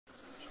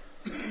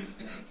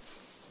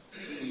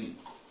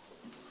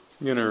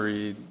I'm going to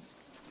read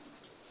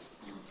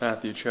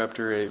Matthew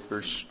chapter 8,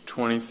 verse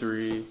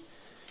 23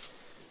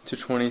 to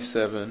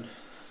 27.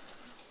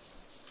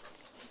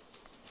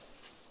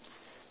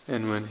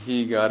 And when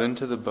he got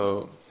into the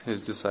boat,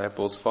 his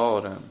disciples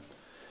followed him.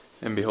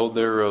 And behold,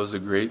 there arose a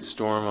great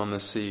storm on the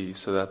sea,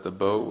 so that the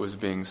boat was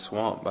being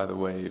swamped by the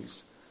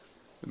waves.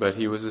 But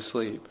he was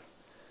asleep.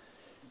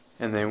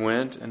 And they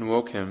went and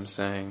woke him,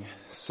 saying,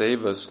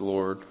 "Save us,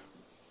 Lord,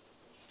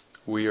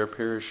 we are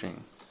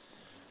perishing."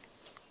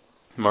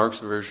 Mark's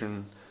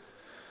version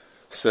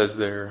says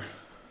there,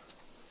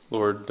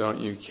 "Lord, don't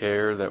you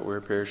care that we're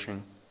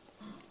perishing?"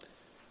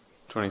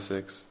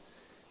 26.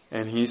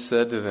 And he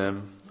said to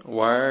them,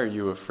 "Why are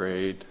you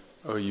afraid,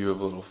 O you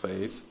of little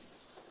faith?"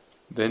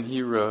 Then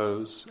he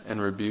rose and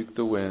rebuked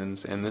the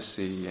winds and the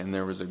sea, and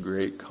there was a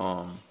great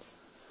calm.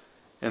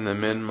 And the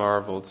men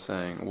marveled,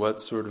 saying, "What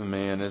sort of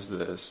man is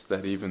this,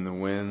 that even the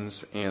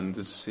winds and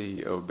the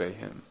sea obey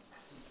him?"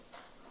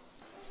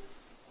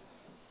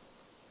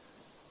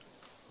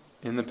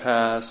 In the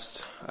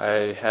past,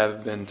 I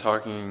have been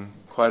talking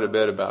quite a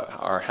bit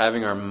about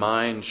having our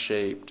mind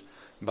shaped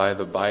by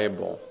the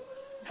Bible.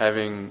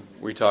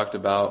 We talked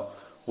about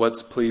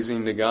what's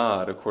pleasing to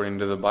God according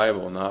to the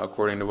Bible, not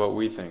according to what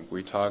we think.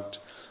 We talked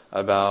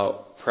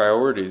about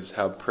priorities,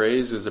 how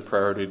praise is a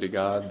priority to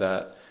God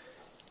that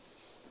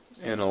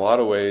in a lot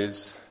of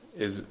ways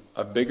is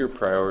a bigger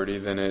priority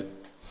than it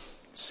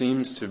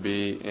seems to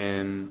be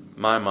in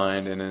my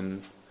mind and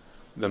in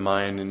the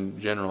mind in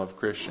general of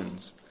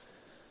Christians.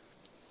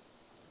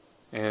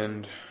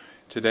 And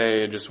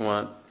today I just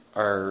want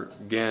our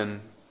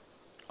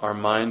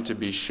mind to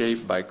be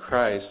shaped by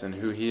Christ and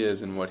who He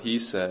is and what He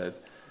said.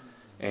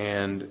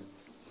 And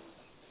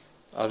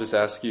I'll just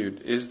ask you,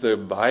 is the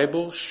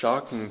Bible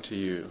shocking to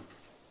you?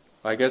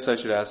 I guess I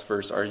should ask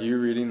first, are you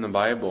reading the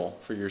Bible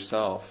for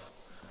yourself?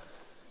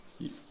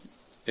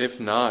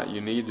 If not,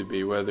 you need to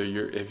be.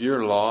 If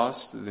you're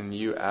lost, then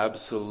you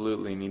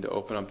absolutely need to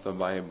open up the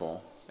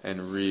Bible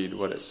and read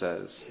what it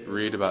says.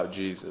 Read about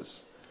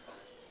Jesus.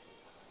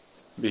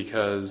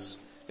 Because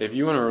if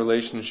you want a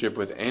relationship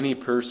with any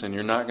person,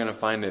 you're not going to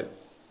find it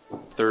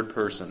third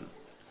person.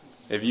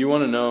 If you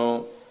want to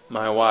know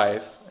my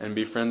wife and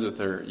be friends with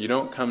her, you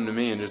don't come to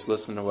me and just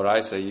listen to what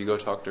I say. You go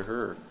talk to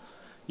her.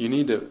 You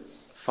need to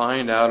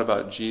find out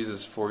about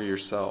Jesus for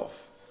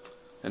yourself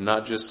and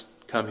not just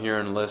come here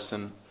and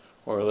listen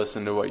or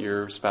listen to what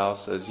your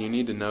spouse says. You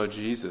need to know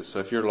Jesus. So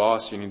if you're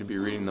lost, you need to be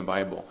reading the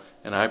Bible.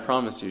 And I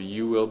promise you,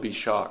 you will be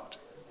shocked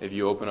if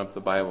you open up the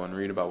Bible and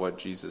read about what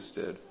Jesus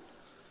did.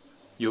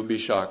 You'll be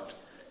shocked.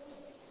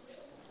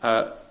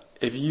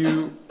 If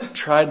you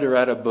tried to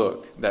write a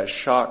book that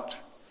shocked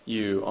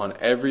you on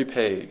every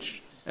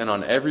page, and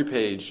on every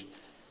page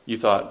you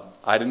thought,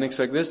 I didn't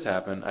expect this to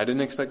happen, I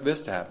didn't expect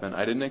this to happen,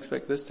 I didn't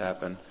expect this to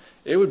happen,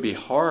 it would be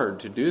hard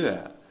to do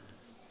that.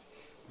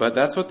 But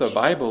that's what the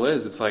Bible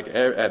is. It's like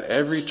at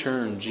every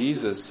turn,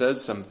 Jesus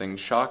says something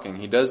shocking.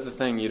 He does the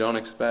thing you don't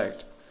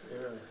expect.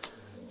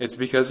 It's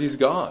because He's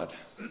God.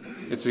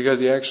 It's because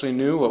He actually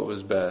knew what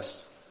was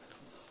best.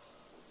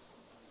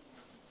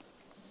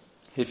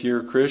 If you're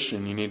a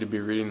Christian, you need to be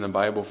reading the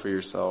Bible for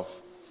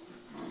yourself.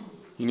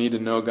 You need to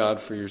know God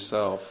for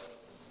yourself.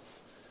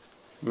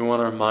 We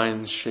want our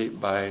minds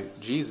shaped by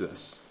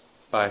Jesus,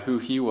 by who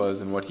He was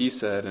and what He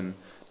said, and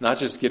not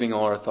just getting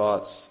all our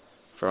thoughts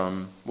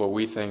from what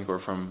we think or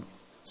from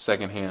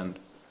secondhand.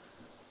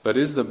 But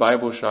is the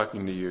Bible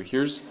shocking to you?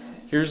 Here's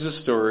a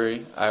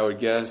story. I would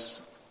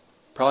guess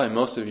probably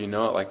most of you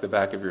know it like the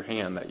back of your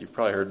hand, that you've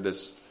probably heard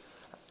this.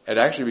 It'd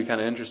actually be kind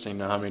of interesting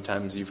to know how many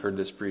times you've heard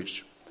this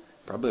preached.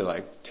 Probably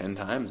like 10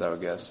 times, I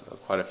would guess.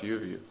 Quite a few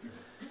of you.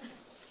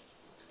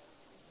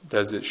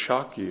 Does it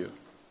shock you?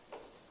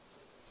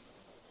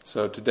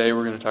 So today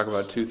we're going to talk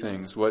about two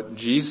things. What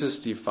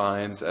Jesus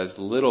defines as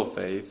little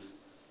faith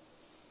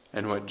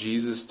and what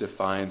Jesus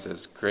defines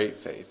as great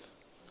faith.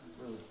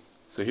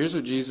 So here's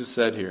what Jesus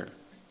said here.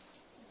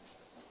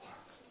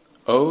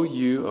 "O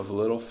you of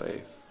little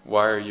faith,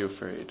 why are you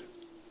afraid?"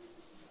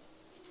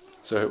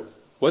 So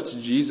what's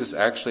Jesus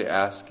actually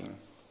asking?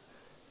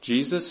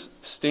 Jesus'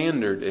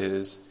 standard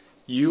is,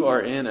 you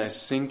are in a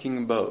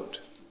sinking boat.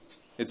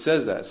 It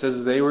says that. It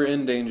says they were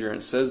in danger, and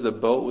it says the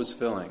boat was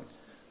filling.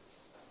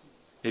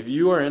 If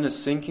you are in a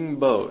sinking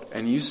boat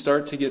and you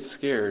start to get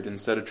scared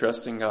instead of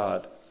trusting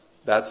God,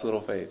 that's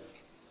little faith.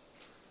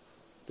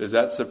 Does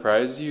that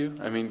surprise you?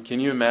 I mean, can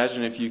you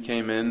imagine if you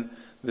came in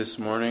this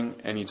morning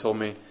and you told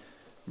me,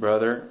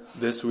 "Brother,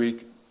 this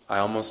week I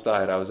almost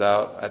died. I was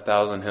out at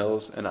Thousand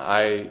Hills and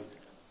I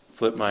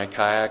flipped my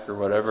kayak or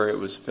whatever. It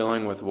was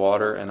filling with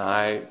water and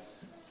I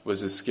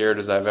was as scared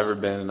as I've ever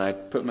been. And I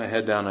put my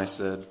head down and I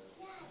said,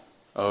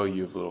 'Oh,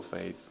 you have little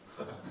faith.'"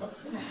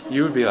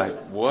 You would be like,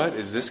 what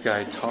is this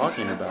guy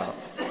talking about?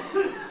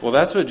 Well,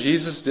 that's what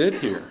Jesus did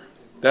here.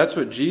 That's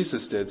what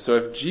Jesus did. So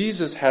if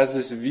Jesus has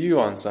this view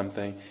on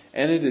something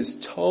and it is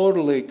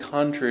totally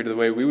contrary to the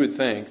way we would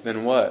think,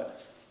 then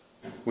what?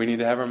 We need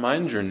to have our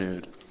minds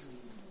renewed.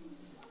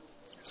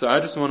 So I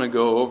just want to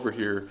go over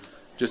here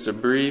just a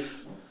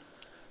brief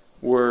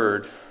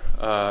word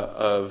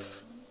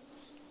of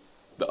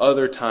the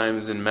other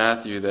times in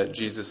Matthew that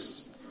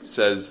Jesus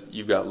says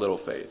you've got little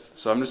faith.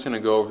 So I'm just going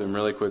to go over them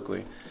really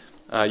quickly.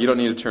 You don't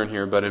need to turn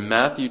here, but in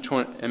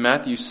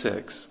Matthew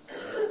 6,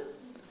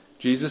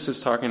 Jesus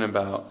is talking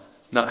about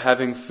not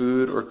having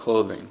food or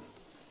clothing.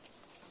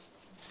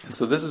 And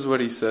so this is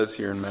what he says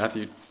here in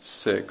Matthew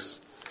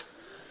 6.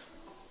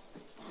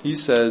 He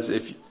says,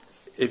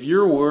 if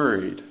you're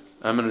worried,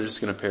 I'm just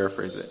going to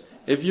paraphrase it.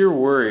 If you're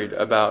worried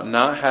about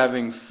not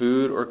having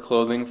food or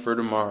clothing for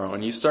tomorrow,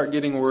 and you start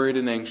getting worried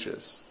and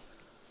anxious,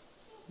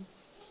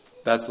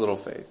 that's little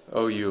faith.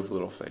 Oh, you of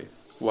little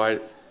faith. Why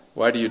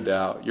do you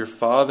doubt? Your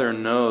Father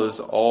knows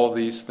all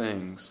these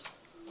things.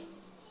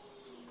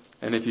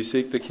 And if you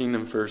seek the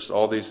kingdom first,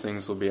 all these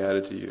things will be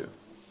added to you.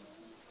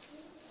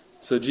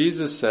 So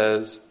Jesus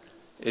says,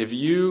 if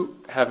you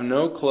have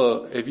no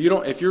clothes, if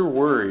you're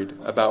worried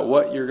about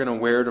what you're going to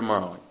wear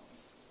tomorrow,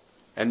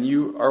 and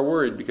you are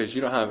worried because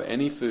you don't have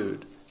any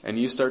food, and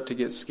you start to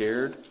get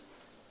scared,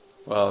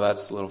 well,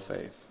 that's little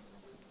faith.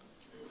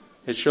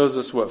 It shows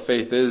us what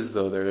faith is,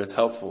 though, there. It's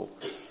helpful.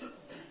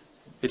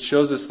 It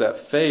shows us that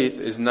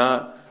faith is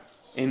not,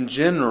 in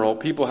general,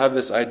 people have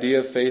this idea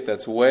of faith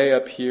that's way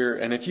up here,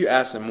 and if you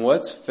ask them,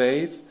 what's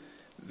faith?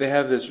 They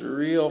have this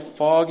real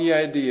foggy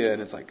idea,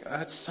 and it's like,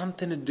 it's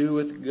something to do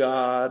with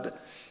God,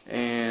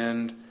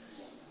 and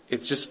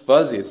it's just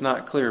fuzzy, it's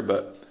not clear,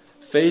 but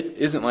faith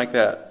isn't like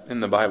that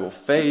in the Bible.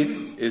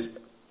 Faith is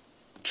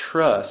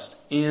trust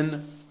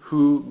in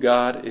who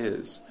God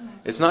is.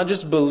 It's not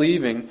just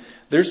believing.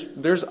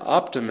 There's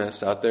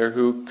optimists out there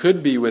who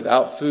could be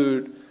without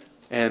food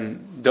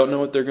and don't know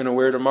what they're going to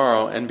wear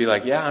tomorrow and be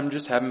like, yeah, I'm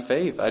just having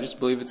faith. I just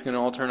believe it's going to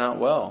all turn out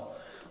well.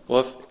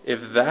 Well,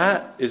 if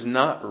that is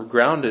not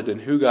grounded in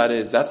who God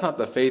is, that's not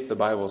the faith the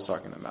Bible is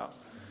talking about.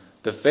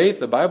 The faith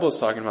the Bible is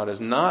talking about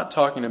is not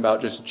talking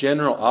about just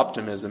general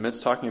optimism.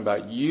 It's talking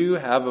about you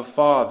have a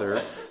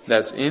Father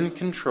that's in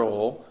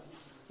control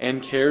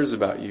and cares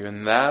about you.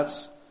 And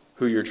that's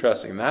who you're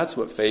trusting. That's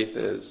what faith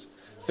is.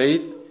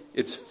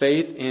 It's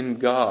faith in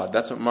God.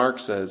 That's what Mark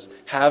says.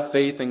 Have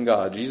faith in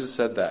God. Jesus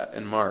said that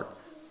in Mark.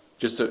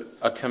 Just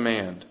a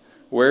command.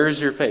 Where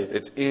is your faith?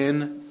 It's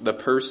in the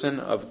person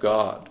of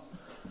God.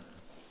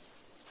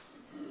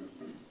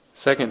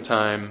 Second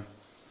time,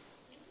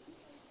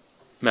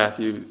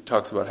 Matthew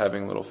talks about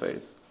having little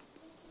faith.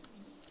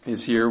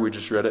 Is here, we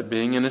just read it,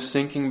 being in a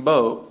sinking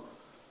boat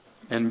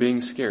and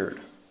being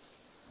scared.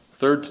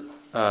 Third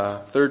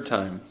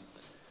time,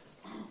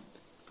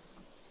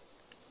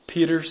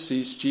 Peter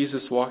sees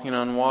Jesus walking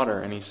on water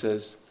and he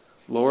says,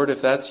 Lord,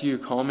 if that's you,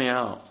 call me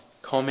out.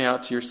 Call me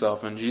out to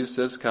yourself. And Jesus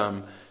says,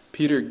 come.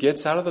 Peter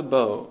gets out of the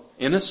boat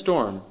in a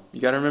storm. You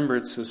got to remember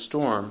it's a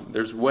storm.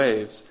 There's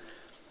waves.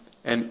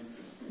 And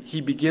he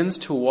begins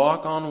to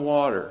walk on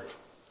water.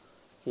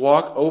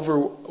 Walk over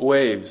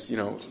waves,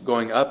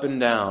 going up and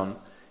down.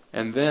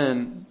 And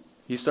then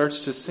he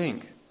starts to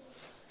sink.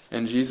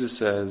 And Jesus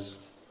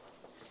says,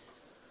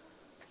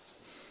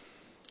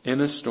 in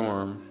a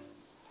storm,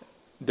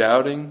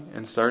 doubting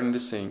and starting to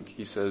sink,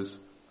 he says,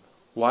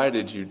 why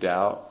did you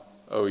doubt,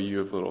 O you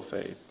of little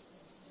faith?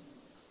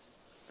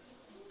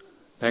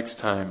 Next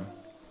time,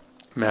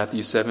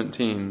 Matthew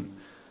 17,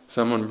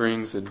 someone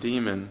brings a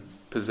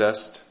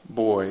demon-possessed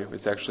boy.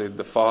 It's actually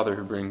the father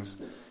who brings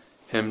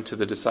him to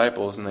the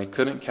disciples, and they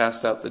couldn't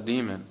cast out the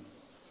demon.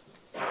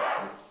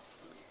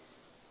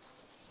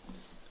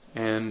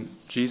 And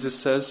Jesus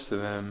says to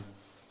them,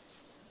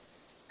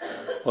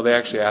 well, they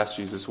actually asked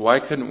Jesus, why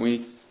couldn't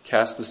we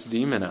cast this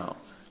demon out?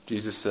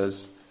 Jesus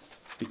says,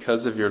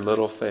 because of your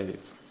little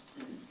faith.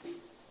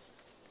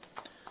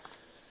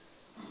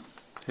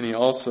 And he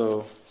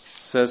also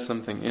says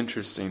something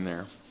interesting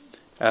there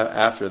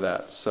after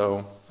that.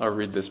 So I'll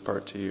read this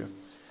part to you.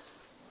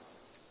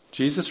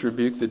 Jesus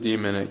rebuked the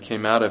demon, and it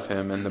came out of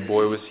him, and the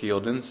boy was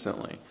healed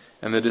instantly.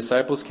 And the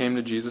disciples came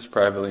to Jesus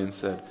privately and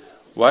said,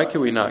 why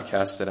could we not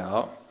cast it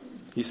out?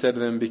 He said to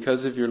them,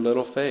 because of your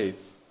little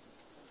faith.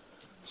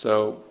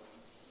 So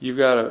you've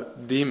got a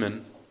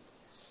demon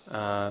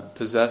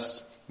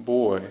possessed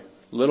boy.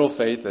 Little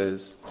faith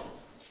is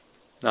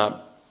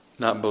not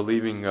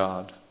believing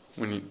God,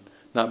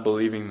 not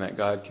believing that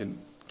God can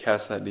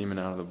cast that demon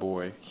out of the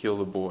boy, heal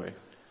the boy.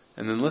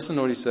 And then listen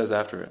to what he says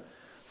after it.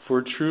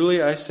 For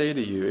truly I say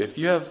to you, if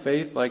you have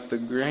faith like the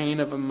grain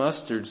of a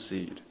mustard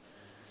seed,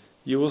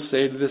 you will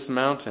say to this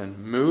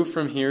mountain, move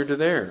from here to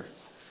there,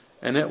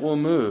 and it will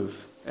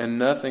move, and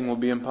nothing will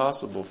be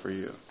impossible for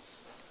you.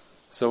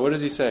 So what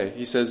does he say?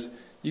 He says,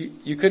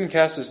 you couldn't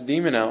cast this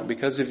demon out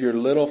because of your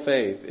little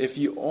faith. If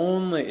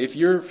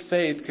your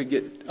faith could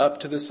get up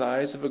to the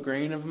size of a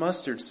grain of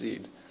mustard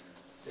seed.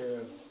 Yeah.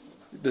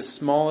 The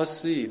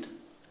smallest seed.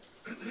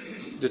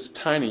 Just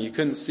tiny. You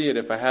couldn't see it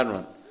if I had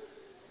one.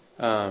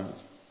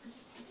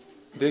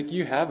 Dick,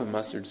 you have a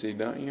mustard seed,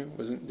 don't you?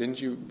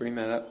 Didn't you bring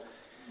that up?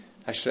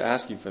 I should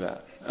ask you for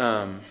that.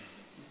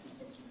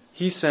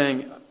 He's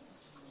saying,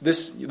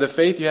 the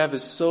faith you have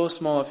is so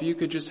small. If you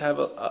could just have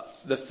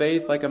the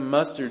faith like a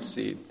mustard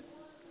seed,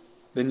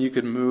 then you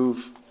could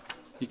move.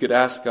 You could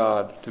ask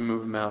God to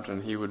move a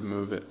mountain. He would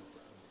move it.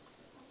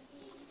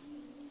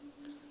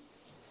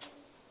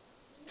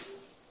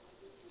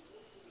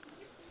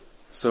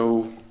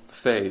 So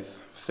faith.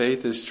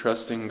 Faith is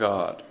trusting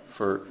God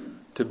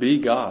to be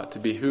God, to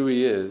be who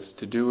He is,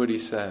 to do what He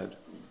said.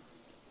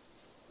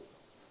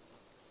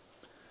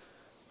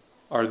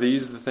 Are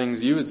these the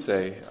things you would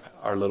say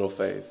are little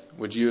faith?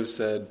 Would you have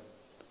said,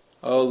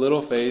 oh,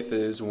 little faith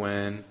is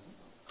when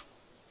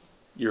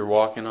you're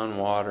walking on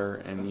water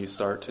and you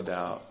start to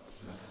doubt?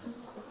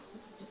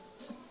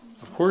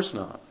 Of course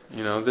not.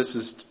 This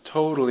is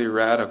totally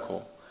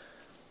radical.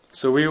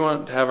 So we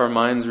want to have our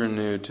minds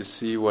renewed to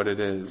see what it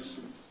is.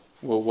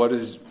 Well, why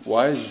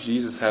does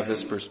Jesus have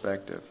this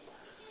perspective?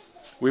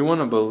 We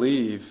want to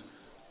believe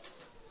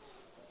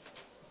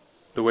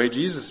the way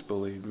Jesus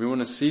believed. We want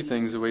to see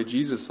things the way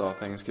Jesus saw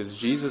things, because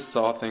Jesus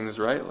saw things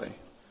rightly.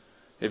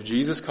 If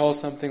Jesus calls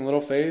something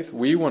little faith,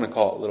 we want to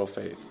call it little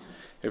faith.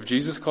 If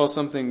Jesus calls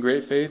something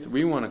great faith,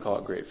 we want to call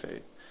it great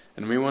faith.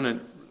 And we want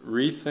to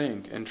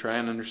rethink and try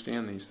and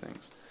understand these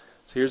things.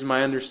 So here's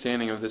my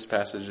understanding of this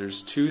passage.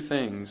 There's two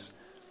things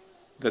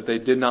that they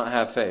did not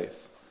have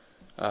faith.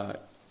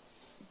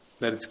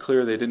 That it's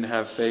clear they didn't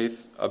have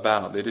faith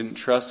about. They didn't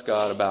trust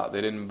God about.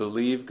 They didn't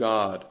believe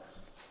God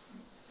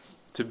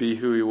to be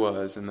who He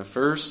was. And the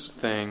first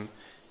thing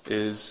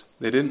is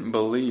they didn't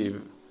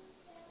believe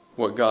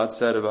what God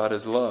said about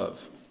His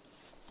love.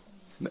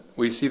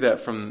 We see that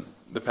from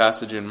the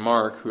passage in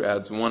Mark, who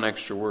adds one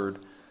extra word.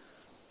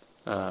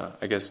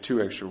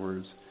 Two extra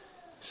words.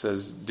 He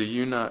says, do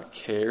you not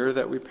care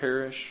that we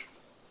perish?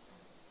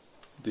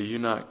 Do you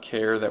not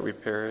care that we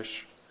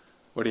perish?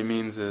 What he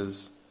means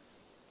is,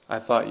 I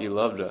thought you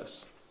loved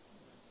us.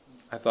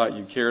 I thought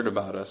you cared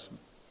about us,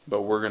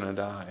 but we're going to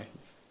die.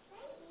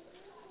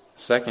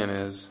 Second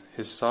is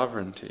His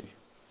sovereignty,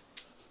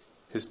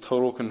 His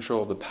total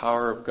control, the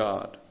power of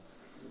God.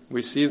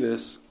 We see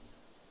this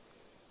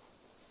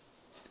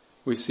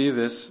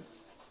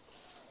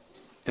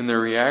in their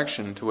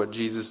reaction to what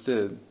Jesus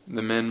did.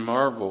 The men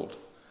marveled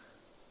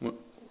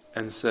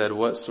and said,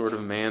 what sort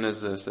of man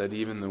is this that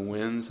even the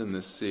winds and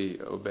the sea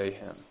obey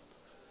Him?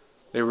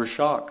 They were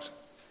shocked.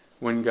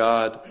 When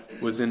God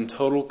was in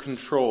total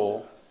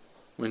control,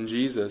 when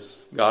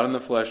Jesus, God in the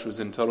flesh, was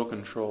in total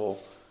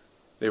control,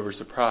 they were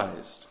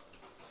surprised.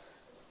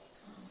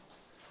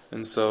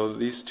 And so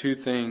these two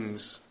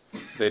things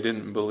they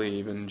didn't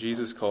believe, and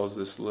Jesus calls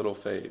this little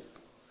faith.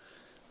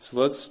 So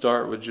let's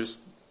start with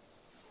just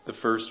the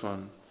first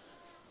one.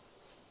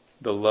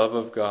 The love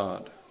of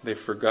God. They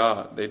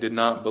forgot. They did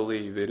not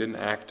believe. They didn't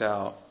act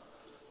out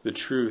the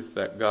truth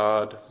that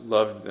God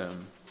loved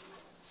them.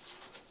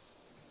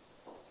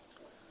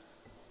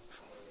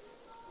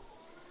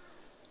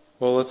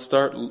 Well, let's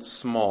start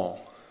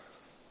small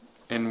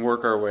and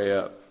work our way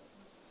up.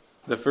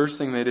 The first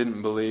thing they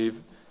didn't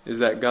believe is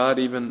that God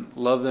even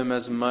loved them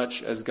as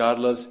much as God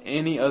loves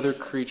any other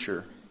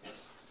creature.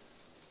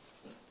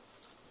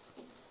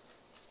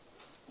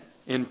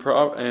 In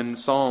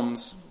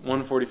Psalms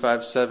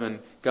 145:7,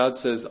 God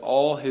says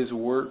all His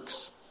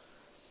works,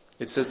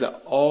 it says that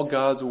all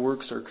God's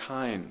works are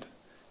kind.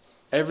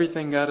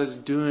 Everything God is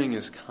doing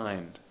is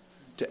kind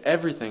to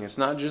everything. It's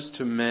not just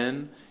to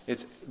men.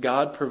 It's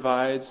God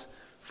provides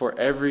for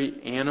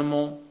every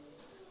animal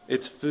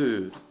its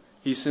food.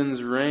 He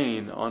sends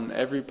rain on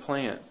every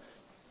plant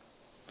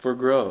for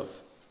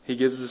growth. He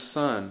gives the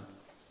sun.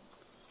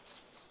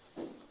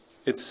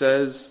 It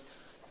says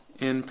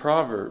in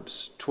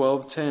Proverbs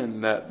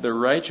 12:10 that the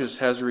righteous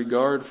has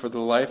regard for the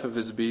life of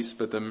his beast,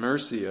 but the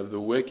mercy of the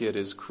wicked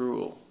is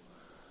cruel.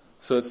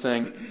 So it's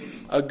saying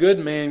a good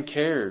man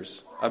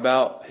cares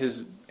about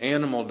his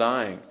animal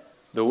dying.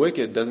 The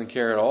wicked doesn't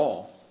care at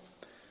all.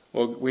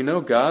 Well, we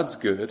know God's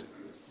good.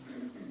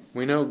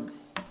 We know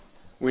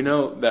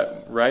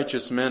that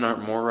righteous men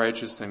aren't more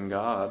righteous than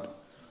God,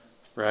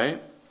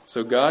 right?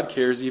 So God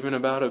cares even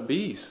about a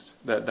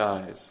beast that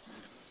dies.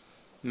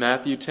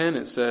 Matthew 10,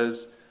 it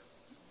says,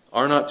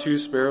 are not two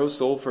sparrows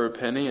sold for a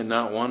penny, and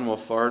not one will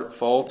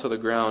fall to the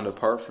ground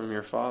apart from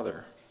your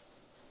Father?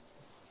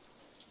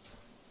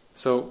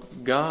 So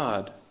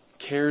God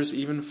cares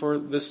even for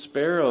the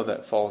sparrow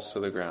that falls to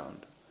the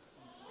ground.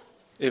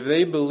 If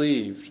they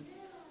believed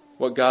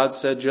what God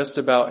said just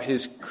about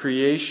His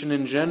creation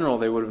in general,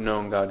 they would have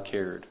known God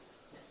cared.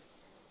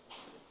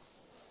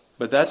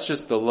 But that's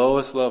just the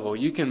lowest level.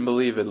 You can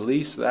believe at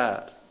least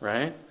that,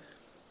 right?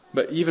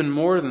 But even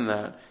more than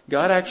that,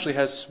 God actually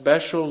has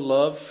special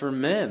love for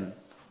men.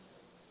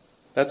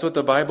 That's what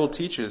the Bible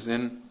teaches.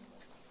 In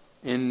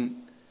 2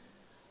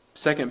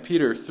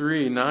 Peter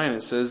 3:9,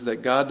 it says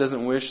that God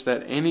doesn't wish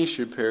that any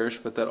should perish,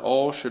 but that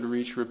all should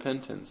reach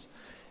repentance.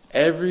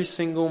 Every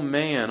single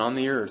man on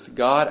the earth,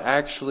 God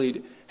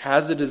actually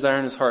has a desire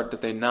in His heart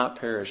that they not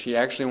perish. He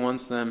actually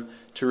wants them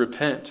to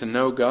repent, to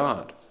know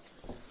God.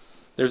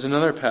 There's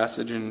another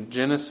passage in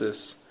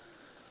Genesis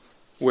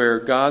where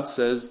God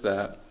says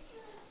that,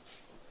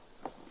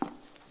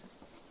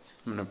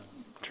 I'm going to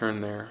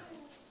turn there.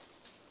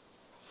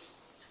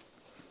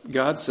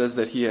 God says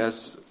that He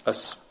has a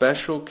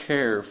special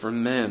care for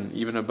men,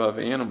 even above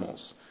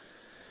animals.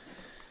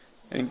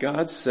 And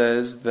God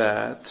says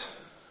that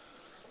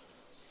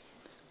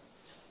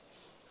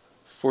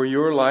for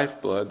your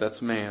lifeblood,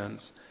 that's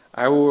man's,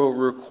 I will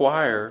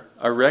require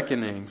a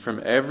reckoning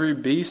from every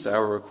beast. I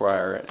will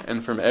require it,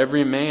 and from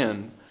every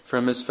man,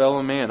 from his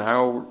fellow man.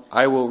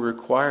 I will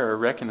require a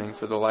reckoning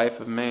for the life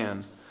of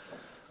man.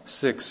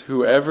 6.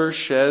 Whoever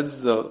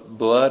sheds the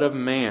blood of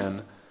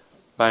man,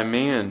 by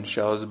man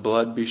shall his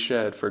blood be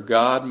shed, for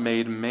God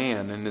made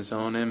man in his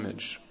own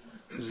image.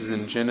 This is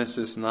in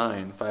Genesis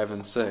 9, 5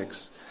 and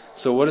 6.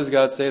 So what does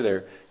God say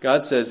there?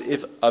 God says,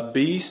 if a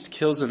beast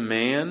kills a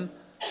man,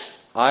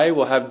 I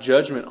will have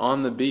judgment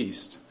on the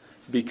beast,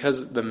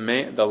 because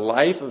the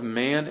life of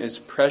man is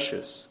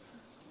precious.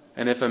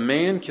 And if a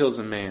man kills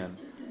a man,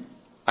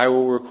 I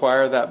will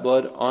require that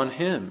blood on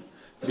him,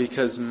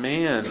 because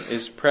man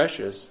is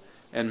precious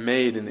and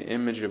made in the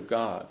image of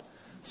God.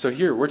 So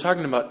here, we're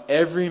talking about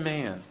every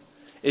man.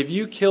 If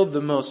you killed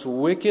the most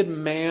wicked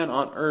man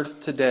on earth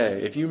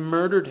today, if you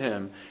murdered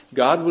him,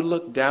 God would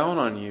look down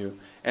on you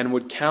and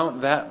would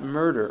count that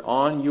murder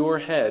on your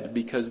head,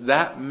 because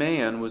that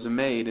man was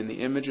made in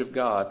the image of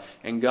God,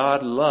 and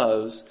God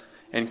loves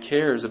and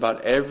cares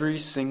about every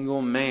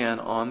single man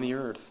on the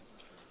earth.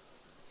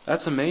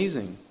 That's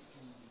amazing.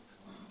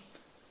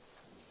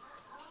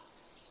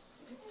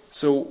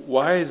 So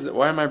why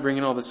am I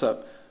bringing all this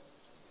up?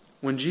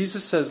 When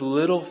Jesus says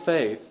little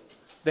faith,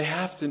 they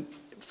have to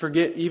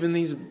forget even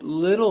these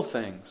little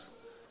things.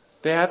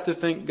 They have to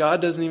think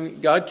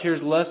God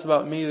cares less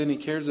about me than he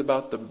cares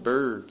about the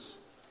birds.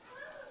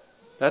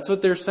 That's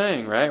what they're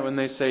saying, right? When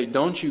they say,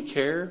 "Don't you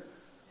care?"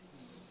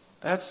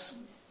 That's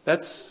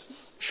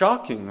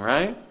shocking,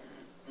 right?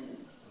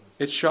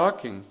 It's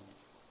shocking.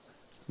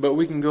 But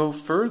we can go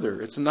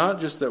further. It's not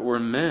just that we're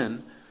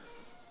men.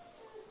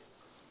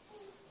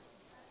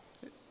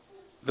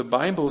 The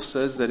Bible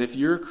says that if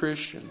you're a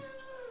Christian,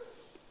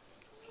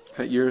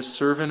 that you're a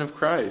servant of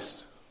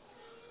Christ.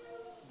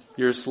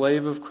 You're a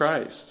slave of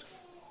Christ.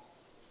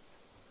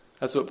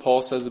 That's what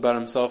Paul says about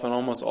himself in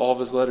almost all of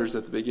his letters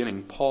at the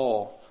beginning.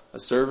 Paul, a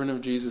servant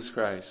of Jesus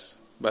Christ,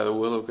 by the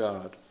will of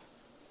God.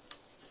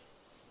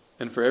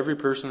 And for every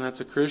person that's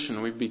a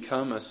Christian, we've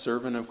become a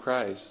servant of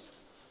Christ.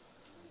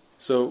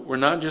 So we're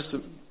not just,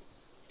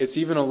 it's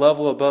even a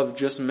level above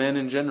just men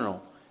in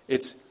general.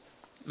 It's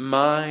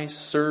my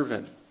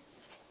servant.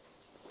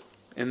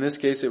 In this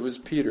case, it was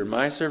Peter,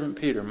 my servant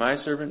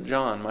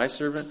John, my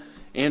servant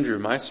Andrew,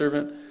 my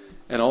servant,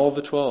 and all of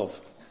the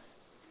 12.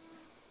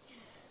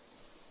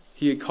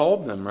 He had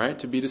called them, right,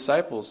 to be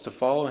disciples, to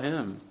follow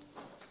him.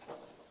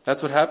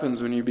 That's what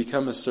happens when you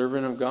become a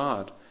servant of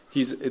God.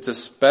 It's a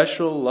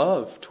special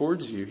love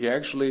towards you. He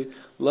actually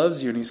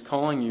loves you, and he's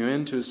calling you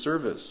into his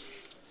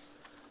service.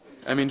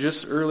 I mean,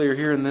 just earlier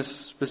here in this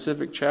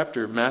specific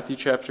chapter, Matthew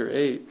chapter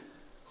 8,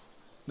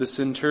 the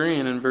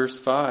centurion in verse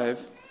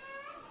 5,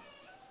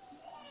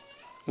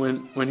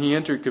 when he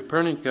entered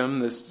Capernaum,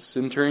 the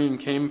centurion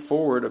came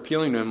forward,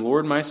 appealing to him,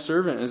 "Lord, my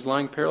servant is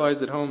lying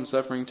paralyzed at home,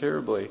 suffering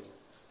terribly."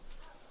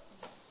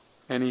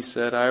 And Jesus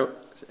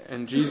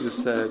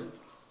said,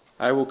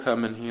 "I will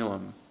come and heal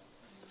him."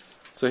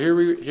 So here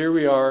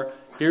we are.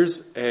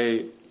 Here's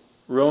a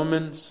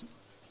Roman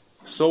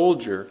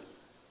soldier.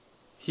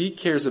 He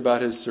cares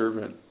about his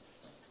servant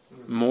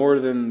more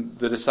than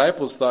the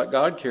disciples thought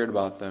God cared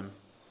about them.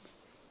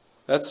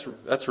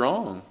 That's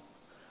wrong.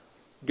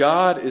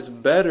 God is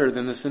better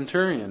than the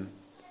centurion.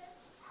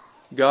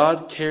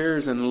 God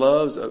cares and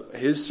loves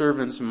his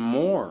servants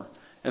more.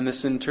 And the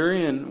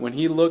centurion, when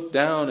he looked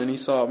down and he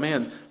saw,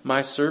 man,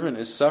 my servant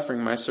is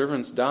suffering, my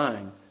servant's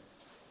dying,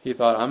 he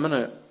thought, I'm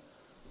going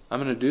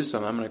to do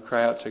something. I'm going to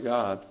cry out to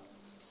God.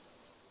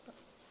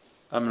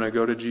 I'm going to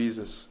go to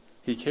Jesus.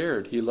 He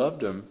cared. He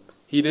loved him.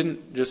 He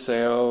didn't just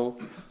say,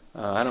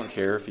 I don't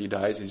care if he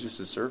dies. He's just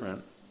a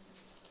servant.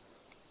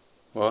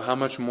 Well, how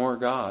much more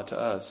God to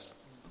us?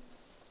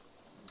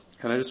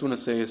 And I just want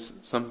to say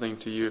something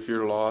to you. If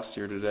you're lost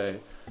here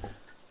today,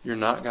 you're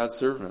not God's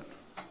servant.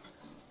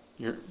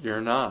 You're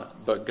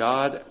not. But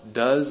God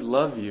does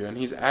love you, and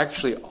he's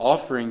actually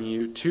offering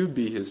you to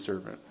be his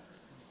servant.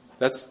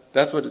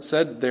 That's what it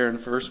said there in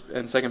 1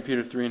 and 2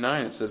 Peter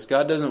 3:9. It says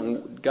God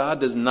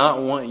does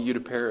not want you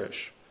to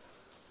perish.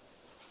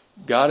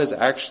 God is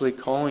actually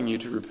calling you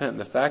to repent.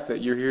 The fact that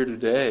you're here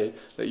today,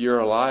 that you're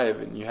alive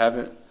and you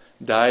haven't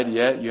died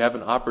yet, you have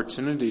an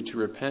opportunity to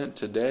repent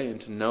today and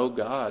to know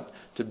God,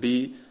 to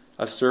be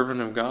a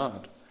servant of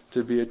God,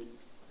 to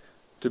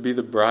be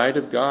the bride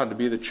of God, to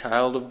be the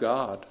child of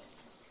God,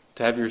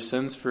 to have your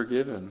sins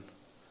forgiven.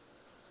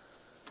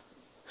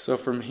 So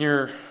from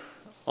here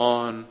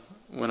on,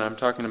 when I'm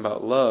talking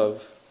about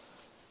love,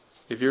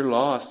 if you're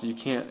lost, you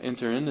can't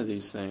enter into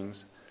these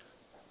things.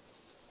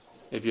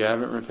 If you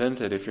haven't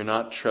repented, if you're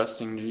not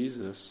trusting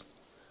Jesus.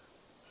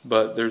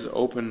 But there's an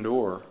open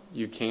door.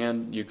 You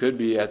could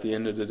be at the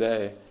end of the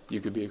day, you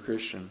could be a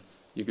Christian.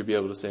 You could be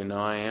able to say, no,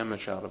 I am a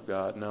child of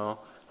God. No,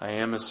 I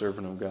am a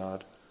servant of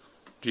God.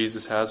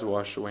 Jesus has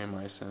washed away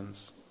my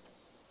sins.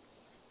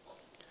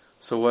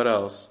 So what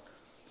else?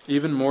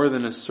 Even more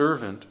than a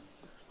servant,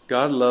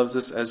 God loves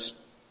us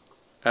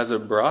as a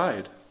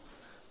bride.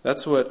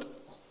 That's what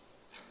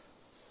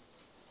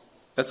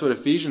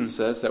Ephesians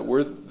says,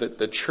 that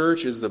the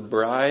church is the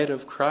bride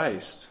of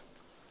Christ.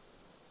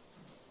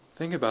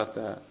 Think about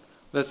that.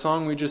 That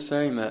song we just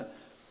sang, that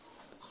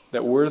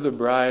we're the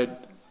bride.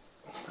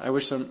 I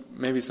wish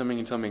maybe somebody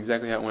can tell me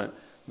exactly how it went.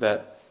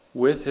 That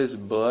with his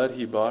blood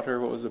he bought her.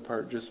 What was the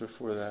part just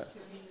before that?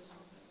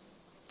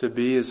 To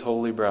be his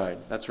holy bride.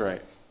 That's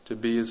right. To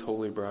be his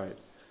holy bride.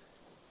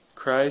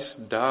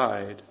 Christ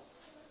died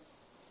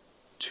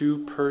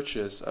to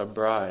purchase a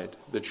bride,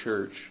 the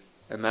church.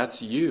 And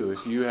that's you,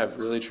 if you have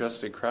really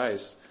trusted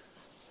Christ.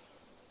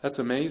 That's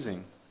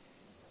amazing.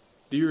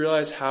 Do you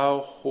realize how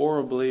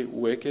horribly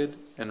wicked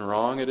and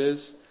wrong it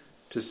is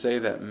to say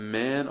that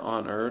men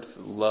on earth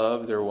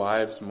love their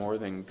wives more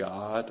than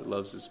God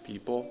loves his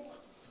people?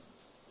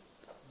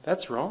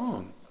 That's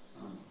wrong.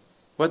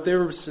 What they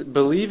were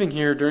believing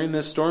here during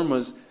this storm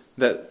was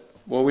that,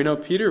 well, we know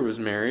Peter was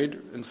married,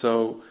 and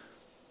so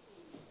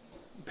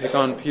pick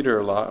on Peter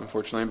a lot,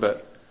 unfortunately,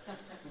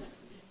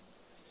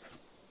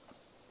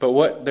 but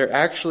what they're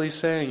actually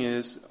saying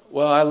is,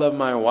 well, I love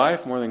my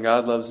wife more than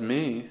God loves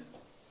me.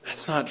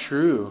 That's not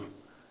true.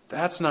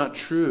 That's not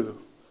true.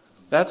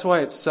 That's why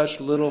it's such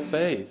little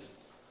faith.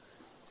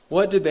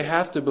 What did they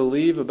have to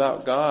believe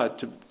about God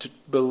to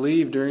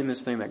believe during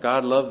this thing that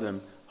God loved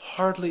them?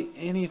 Hardly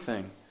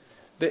anything.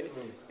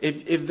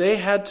 If they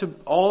had to,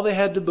 all they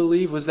had to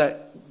believe was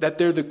that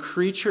they're the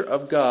creature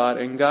of God,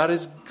 and God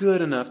is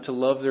good enough to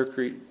love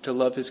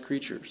his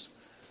creatures.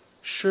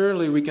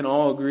 Surely we can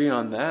all agree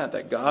on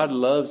that God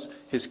loves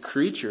his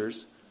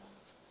creatures.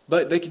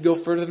 But they could go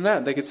further than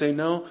that. They could say,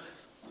 no,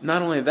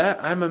 not only that,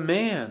 I'm a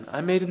man.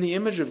 I'm made in the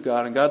image of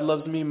God, and God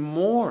loves me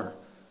more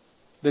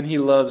than he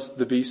loves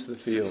the beasts of the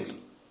field.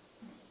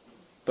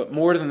 But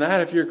more than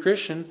that, if you're a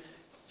Christian,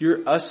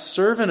 you're a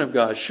servant of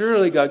God.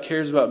 Surely God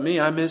cares about me.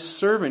 I'm his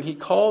servant. He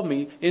called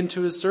me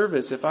into his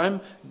service. If I'm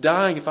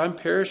dying, if I'm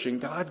perishing,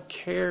 God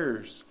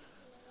cares.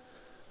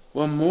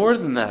 Well, more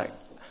than that,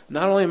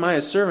 not only am I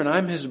a servant,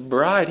 I'm his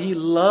bride. He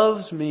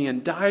loves me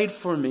and died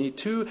for me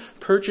to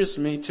purchase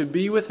me to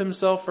be with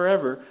himself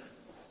forever.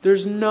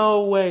 There's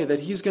no way that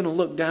he's going to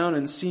look down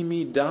and see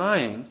me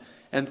dying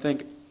and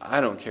think,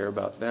 I don't care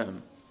about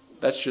them.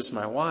 That's just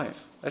my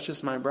wife. That's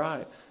just my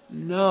bride.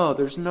 No,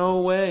 there's no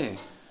way.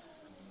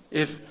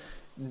 If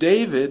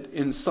David,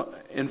 in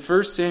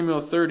 1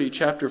 Samuel 30,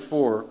 chapter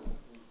 4,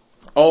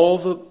 all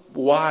the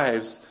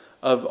wives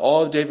of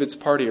all of David's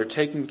party are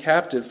taken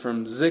captive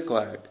from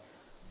Ziklag.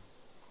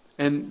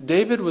 And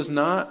David was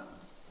not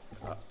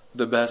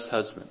the best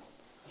husband.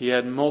 He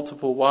had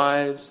multiple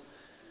wives,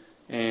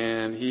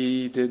 and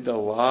he did a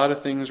lot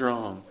of things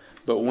wrong.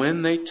 But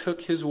when they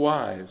took his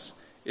wives,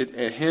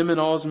 him and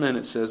all his men,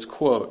 it says,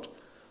 quote,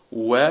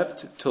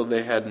 wept till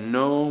they had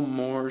no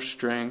more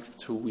strength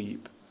to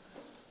weep.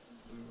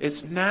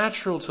 It's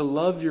natural to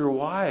love your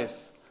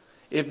wife.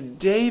 If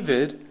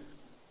David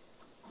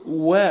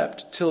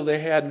wept till they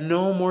had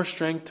no more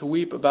strength to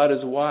weep about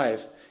his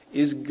wife,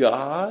 is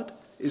God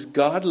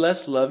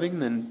less loving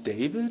than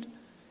David?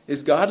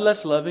 Is God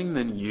less loving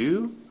than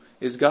you?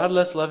 Is God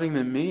less loving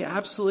than me?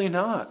 Absolutely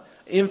not.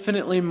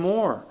 Infinitely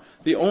more.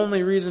 The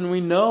only reason we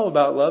know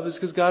about love is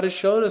because God has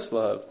showed us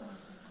love.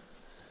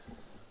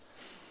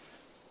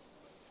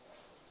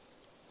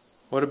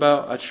 What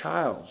about a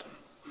child?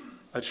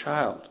 A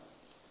child.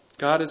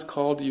 God has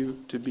called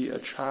you to be a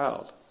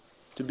child,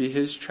 to be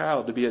his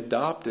child, to be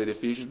adopted,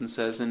 Ephesians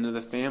says, into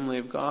the family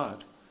of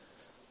God.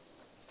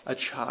 A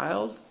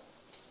child?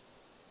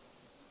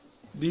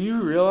 Do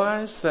you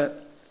realize that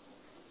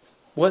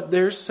what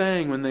they're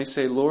saying when they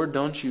say, Lord,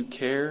 don't you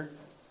care?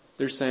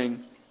 They're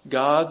saying,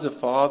 God's a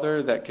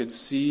father that could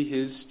see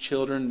his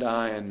children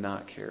die and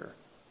not care.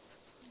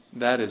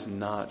 That is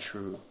not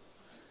true.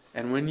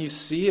 And when you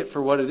see it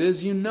for what it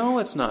is, you know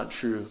it's not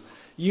true.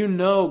 You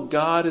know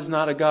God is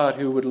not a God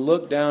who would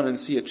look down and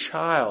see a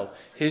child,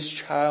 his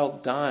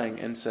child dying,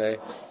 and say,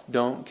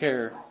 don't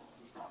care.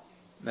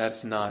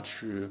 That's not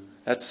true.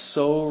 That's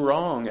so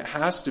wrong. It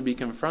has to be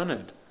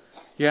confronted.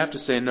 You have to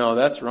say, no,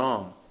 that's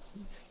wrong.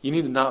 You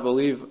need to not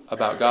believe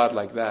about God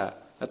like that.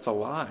 That's a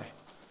lie.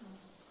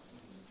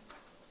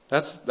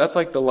 That's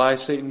like the lie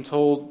Satan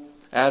told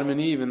Adam and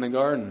Eve in the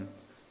garden.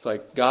 It's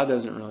like, God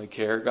doesn't really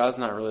care. God's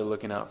not really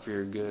looking out for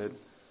your good.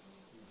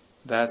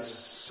 That's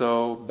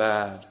so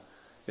bad.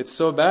 It's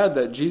so bad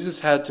that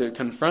Jesus had to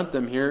confront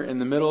them here in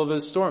the middle of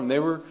his storm. They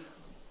were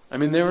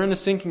in a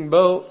sinking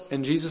boat,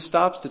 and Jesus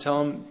stops to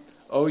tell them,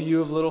 oh, you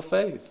of little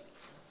faith.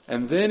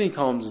 And then he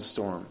calms the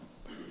storm.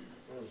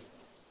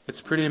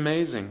 It's pretty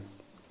amazing.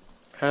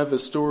 I have a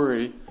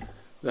story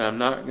that I'm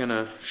not going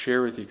to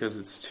share with you because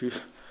it's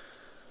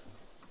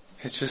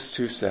just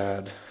too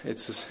sad.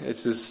 It's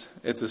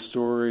a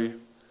story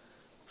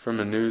from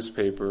a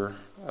newspaper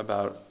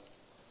about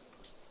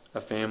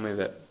a family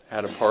that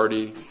had a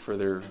party for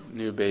their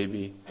new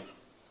baby,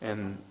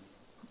 and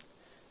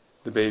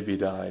the baby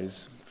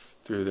dies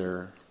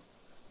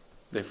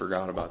they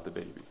forgot about the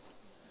baby.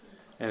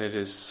 And it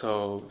is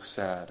so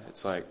sad.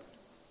 It's like,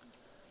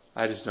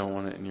 I just don't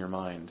want it in your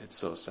mind. It's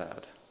so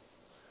sad.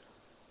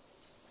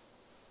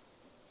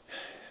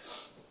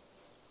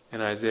 In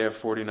Isaiah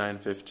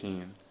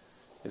 49:15,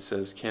 it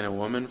says, can a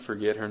woman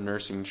forget her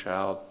nursing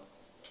child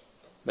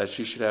that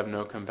she should have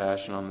no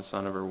compassion on the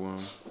son of her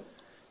womb.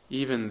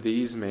 Even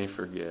these may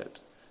forget,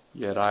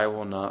 yet I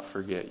will not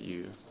forget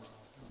you.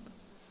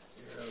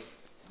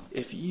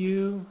 If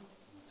you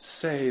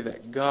say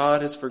that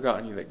God has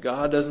forgotten you, that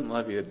God doesn't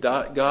love you,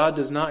 that God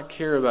does not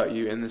care about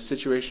you in the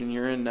situation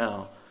you're in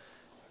now,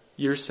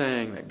 you're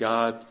saying that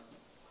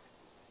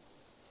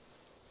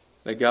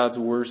God's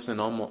worse than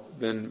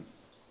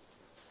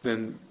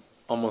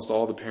almost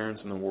all the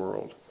parents in the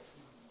world.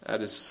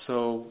 That is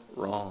so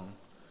wrong.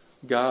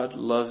 God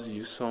loves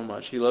you so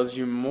much. He loves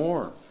you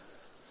more.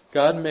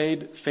 God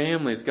made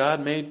families. God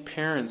made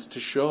parents to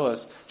show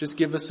us, just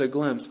give us a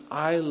glimpse.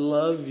 I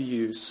love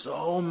you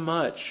so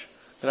much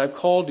that I've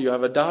called you.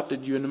 I've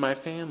adopted you into my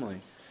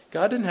family.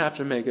 God didn't have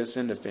to make us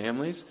into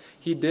families.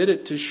 He did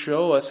it to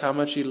show us how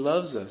much He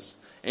loves us.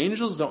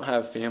 Angels don't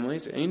have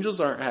families. Angels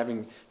aren't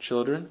having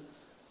children.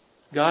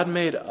 God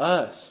made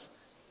us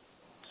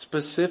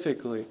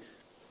specifically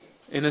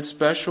in a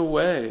special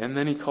way, and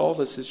then He called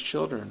us His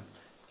children.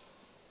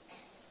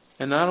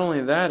 And not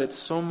only that, it's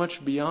so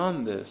much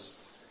beyond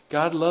this.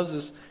 God loves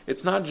us.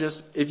 It's not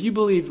just, if you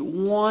believe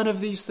one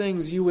of these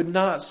things, you would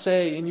not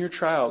say in your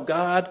trial,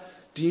 God,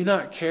 do you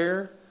not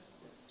care?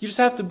 You just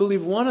have to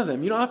believe one of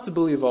them. You don't have to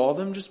believe all of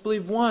them. Just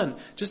believe one.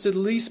 Just at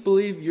least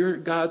believe you're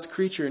God's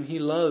creature and He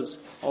loves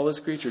all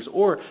His creatures.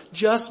 Or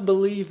just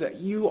believe that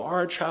you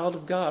are a child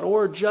of God.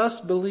 Or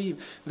just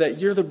believe that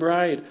you're the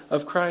bride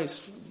of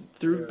Christ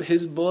through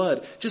His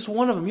blood. Just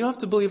one of them. You don't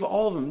have to believe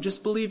all of them.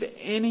 Just believe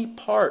any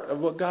part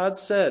of what God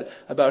said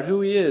about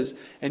who He is.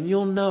 And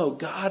you'll know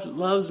God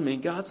loves me.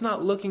 God's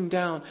not looking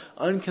down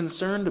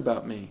unconcerned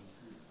about me.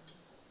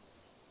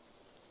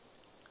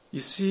 You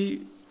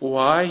see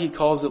why He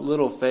calls it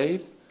little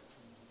faith?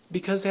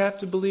 Because they have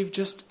to believe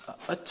just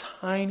a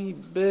tiny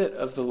bit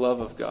of the love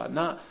of God.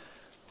 Not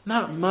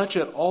much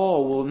at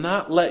all will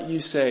not let you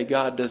say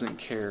God doesn't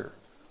care.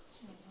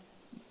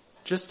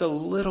 Just a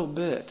little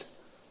bit.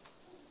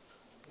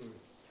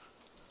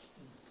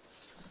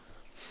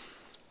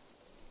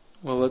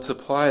 Well, let's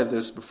apply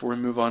this before we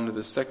move on to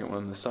the second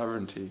one, the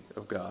sovereignty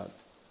of God.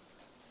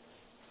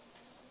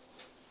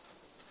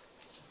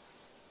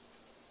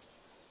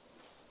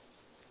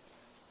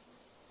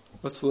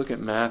 Let's look at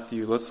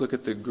Matthew. Let's look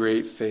at the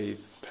great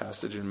faith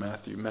passage in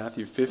Matthew.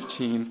 Matthew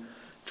 15,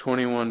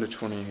 21 to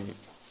 28.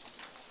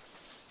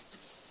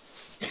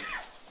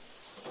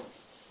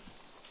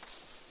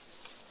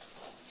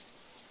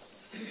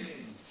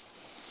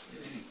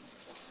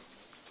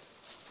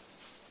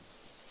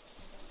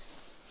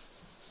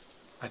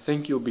 I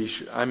think you'll be,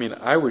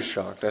 I was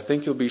shocked. I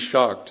think you'll be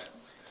shocked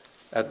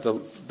at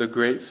the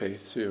great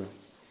faith too.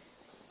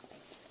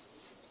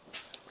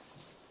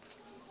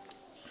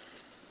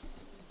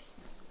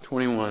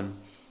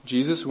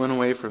 Jesus went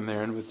away from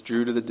there and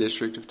withdrew to the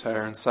district of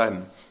Tyre and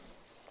Sidon.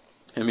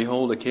 And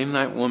behold, a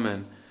Canaanite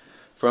woman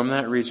from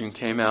that region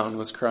came out and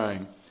was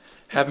crying,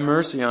 "Have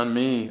mercy on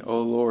me,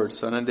 O Lord,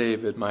 Son of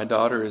David. My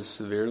daughter is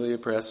severely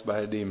oppressed by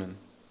a demon."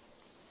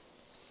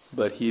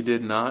 But He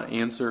did not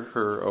answer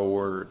her a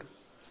word.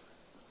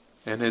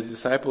 And His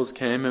disciples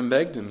came and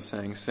begged Him,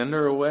 saying, "Send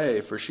her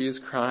away, for she is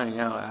crying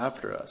out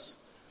after us."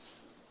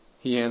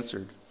 He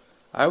answered,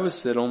 "I was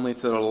sent only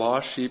to the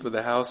lost sheep of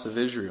the house of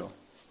Israel."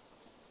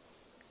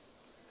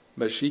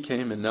 But she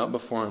came and knelt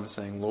before Him,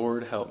 saying,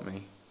 "Lord, help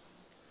me."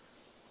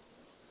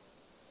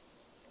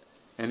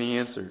 And He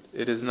answered,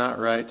 "It is not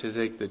right to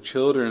take the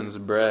children's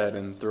bread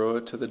and throw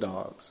it to the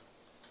dogs."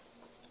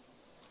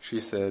 She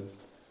said,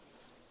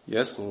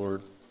 "Yes,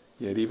 Lord,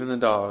 yet even the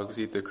dogs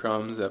eat the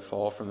crumbs that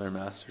fall from their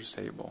master's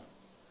table."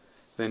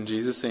 Then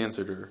Jesus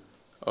answered her,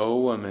 "O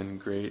woman,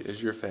 great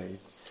is your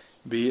faith.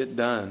 Be it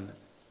done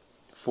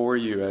for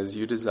you as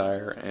you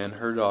desire." And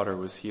her daughter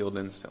was healed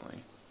instantly.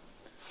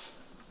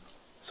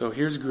 So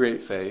here's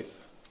great faith.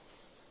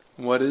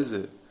 What is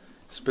it?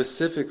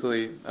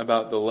 Specifically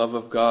about the love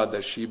of God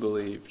that she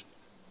believed.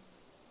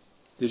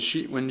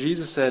 When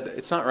Jesus said,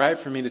 "It's not right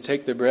for me to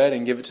take the bread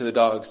and give it to the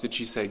dogs," did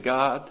she say,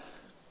 "God,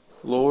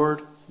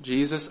 Lord,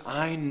 Jesus,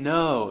 I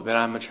know that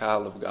I'm a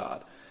child of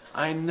God.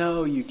 I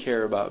know you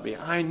care about me.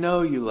 I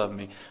know you love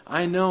me.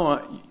 I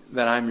know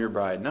that I'm your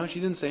bride"? No,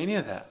 she didn't say any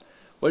of that.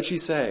 What did she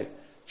say?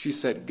 She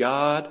said,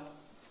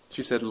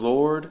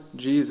 "Lord,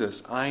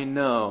 Jesus, I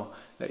know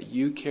that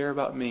you care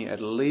about me at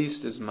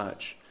least as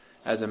much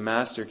as a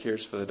master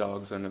cares for the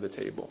dogs under the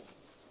table."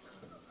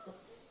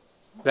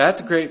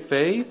 That's great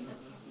faith?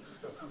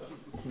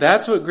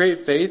 That's what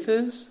great faith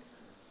is?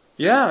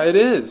 Yeah, it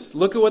is.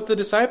 Look at what the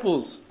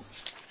disciples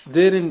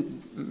did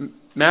in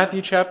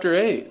Matthew chapter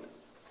 8.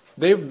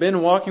 They've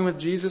been walking with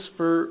Jesus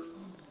for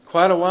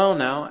quite a while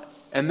now,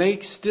 and they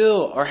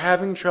still are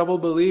having trouble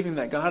believing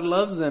that God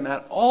loves them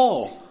at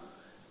all.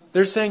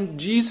 They're saying,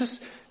 "Jesus,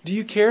 do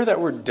you care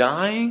that we're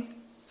dying?"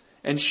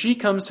 And she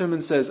comes to Him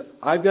and says,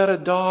 "I've got a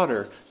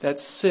daughter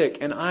that's sick,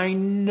 and I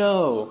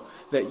know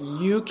that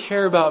you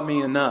care about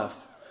me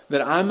enough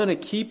that I'm going to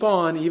keep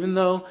on even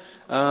though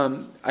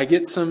I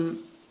get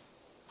some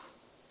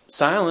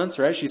silence,"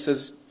 right? She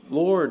says,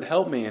 "Lord,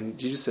 help me." And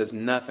Jesus says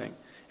nothing.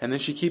 And then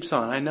she keeps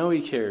on. "I know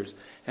He cares."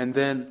 And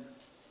then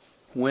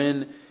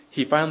when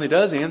he finally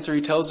does answer.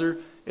 He tells her,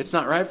 it's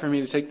not right for me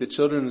to take the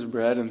children's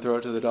bread and throw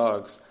it to the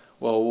dogs.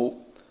 Well,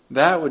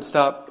 that would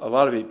stop a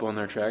lot of people in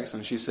their tracks.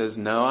 And she says,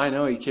 no, I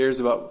know he cares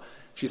about...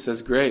 She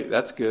says, great,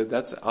 that's good.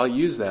 I'll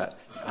use that.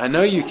 I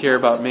know you care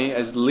about me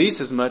at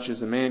least as much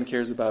as a man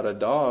cares about a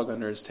dog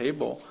under his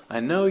table. I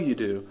know you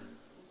do.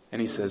 And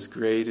he says,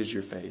 great is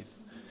your faith.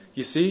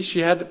 You see,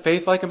 she had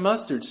faith like a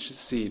mustard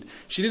seed.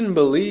 She didn't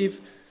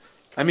believe.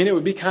 I mean, it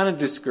would be kind of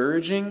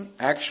discouraging,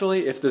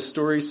 actually, if the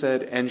story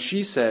said, and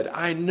she said,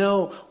 I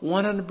know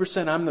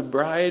 100% I'm the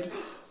bride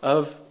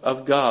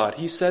of God.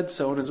 He said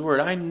so in His Word.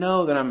 I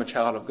know that I'm a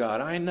child of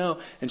God. I know.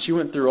 And she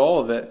went through all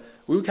of it.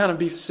 We would kind of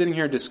be sitting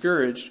here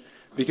discouraged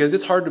because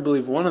it's hard to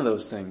believe one of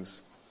those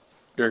things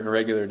during a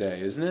regular day,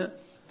 isn't it?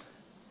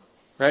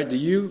 Right? Do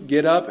you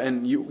get up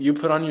and you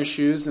put on your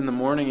shoes in the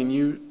morning and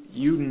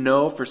you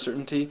know for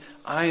certainty,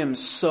 I am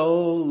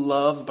so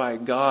loved by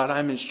God.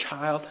 I'm His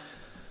child.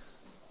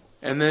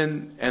 And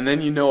then you're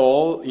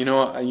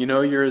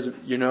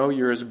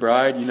His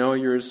bride. You know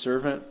you're His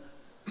servant.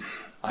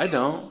 I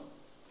don't.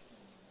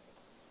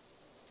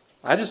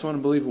 I just want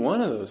to believe one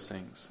of those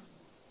things.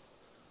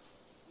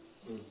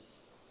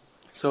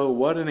 So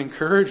what an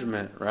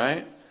encouragement,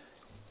 right?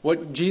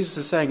 What Jesus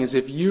is saying is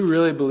if you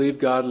really believe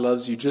God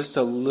loves you just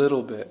a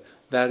little bit,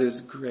 that is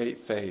great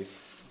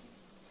faith.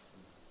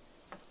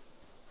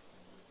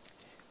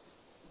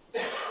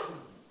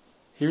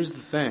 Here's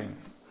the thing.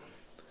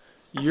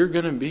 You're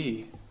going to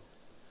be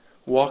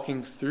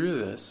walking through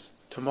this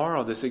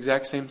tomorrow, this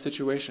exact same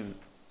situation.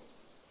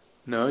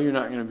 No, you're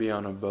not going to be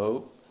on a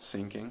boat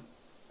sinking.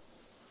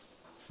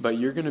 But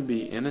you're going to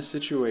be in a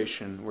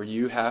situation where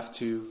you have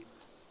to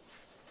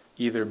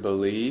either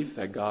believe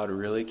that God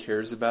really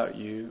cares about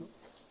you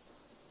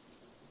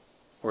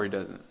or He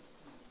doesn't.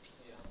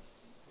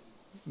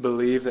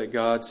 Believe that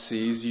God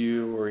sees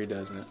you or He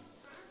doesn't.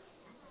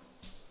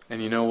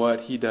 And you know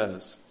what? He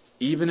does.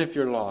 Even if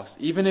you're lost,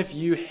 even if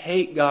you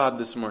hate God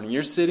this morning,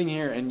 you're sitting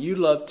here and you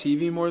love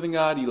TV more than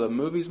God, you love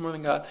movies more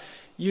than God,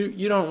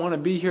 you don't want to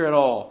be here at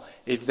all.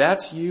 If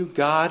that's you,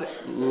 God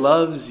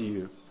loves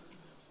you.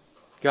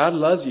 God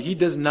loves you. He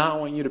does not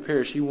want you to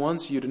perish. He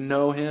wants you to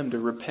know Him, to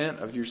repent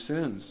of your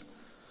sins.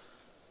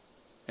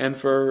 And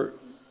for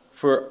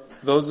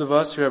those of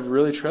us who have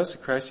really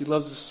trusted Christ, He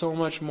loves us so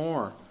much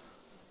more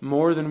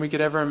than we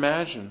could ever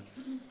imagine.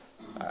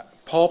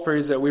 Paul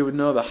prays that we would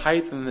know the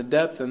height and the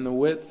depth and the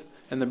width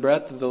and the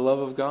breadth of the love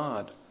of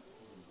God.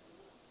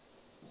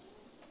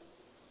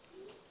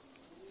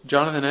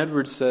 Jonathan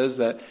Edwards says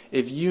that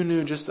if you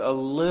knew just a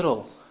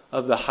little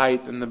of the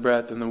height and the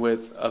breadth and the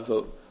width of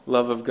the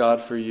love of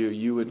God for you,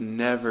 you would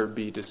never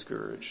be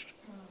discouraged.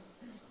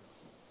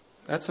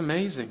 That's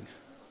amazing.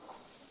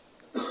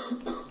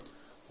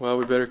 Well,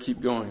 we better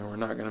keep going or we're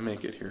not going to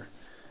make it here.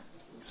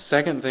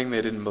 Second thing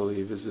they didn't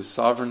believe is the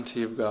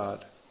sovereignty of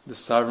God. The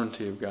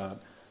sovereignty of God.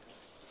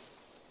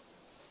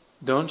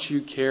 Don't you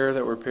care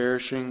that we're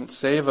perishing?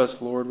 Save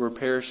us, Lord, we're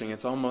perishing.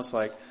 It's almost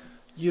like,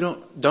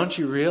 don't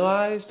you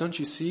realize? Don't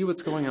you see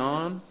what's going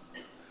on?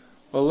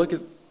 Well, look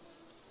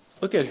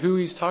at who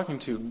he's talking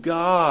to.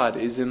 God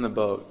is in the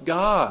boat.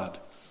 God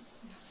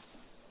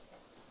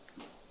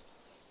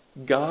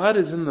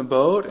is in the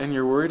boat and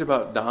you're worried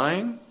about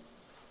dying?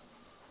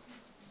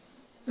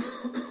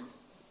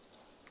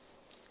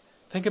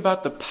 Think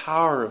about the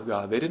power of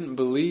God. They didn't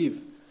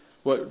believe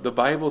what the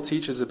Bible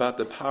teaches about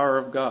the power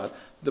of God.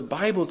 The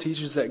Bible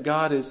teaches that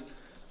God is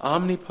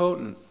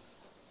omnipotent,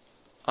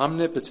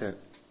 omnipotent,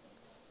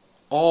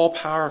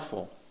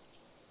 all-powerful.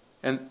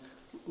 And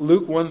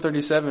Luke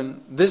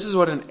 1:37, this is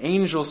what an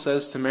angel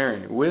says to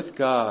Mary. With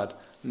God,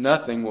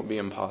 nothing will be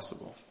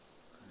impossible.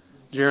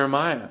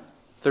 Jeremiah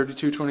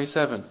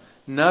 32:27,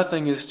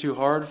 nothing is too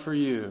hard for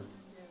you.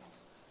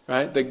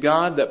 Right? The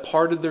God that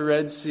parted the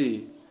Red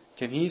Sea,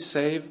 can He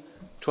save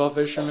 12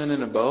 fishermen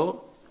in a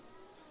boat?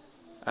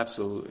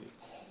 Absolutely.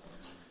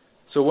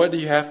 So what do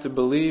you have to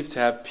believe to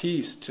have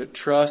peace, to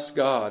trust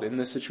God in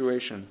this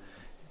situation?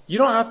 You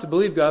don't have to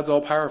believe God's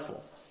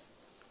all-powerful.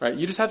 Right?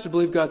 You just have to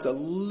believe God's a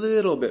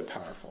little bit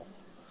powerful.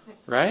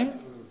 Right?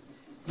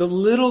 The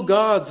little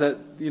gods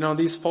that,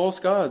 these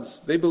false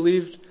gods, they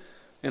believed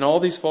in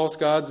all these false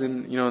gods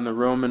in the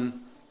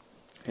Roman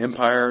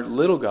Empire,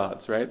 little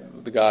gods,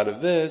 right? The god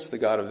of this, the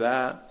god of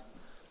that.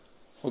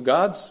 Well,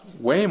 God's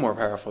way more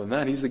powerful than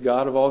that. He's the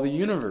God of all the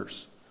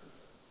universe.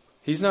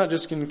 He's not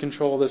just in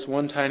control of this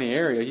one tiny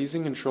area. He's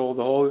in control of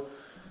the whole,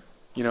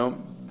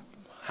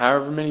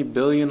 however many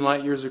billion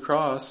light years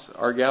across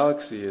our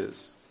galaxy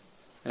is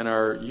and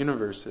our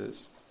universe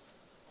is.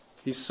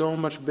 He's so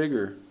much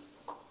bigger.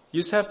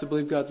 You just have to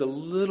believe God's a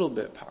little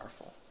bit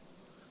powerful.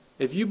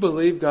 If you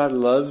believe God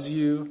loves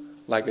you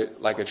like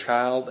a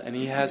child and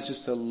He has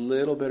just a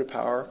little bit of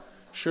power,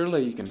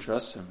 surely you can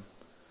trust Him.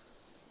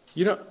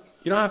 You don't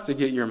have to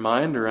get your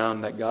mind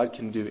around that God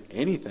can do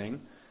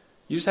anything.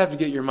 You just have to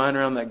get your mind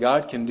around that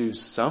God can do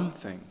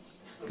something.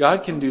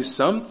 God can do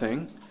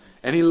something,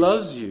 and He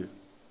loves you.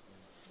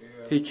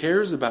 He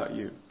cares about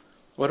you.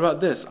 What about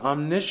this?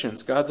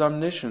 Omniscience. God's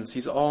omniscience.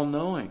 He's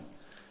all-knowing.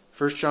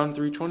 1 John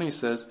 3:20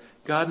 says,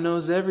 God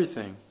knows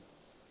everything.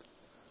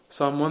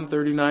 Psalm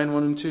 139,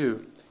 1 and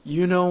 2.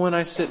 You know when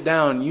I sit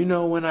down. You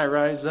know when I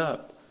rise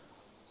up.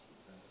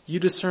 You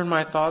discern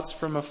my thoughts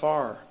from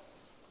afar.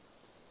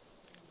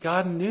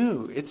 God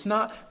knew.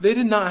 They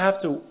did not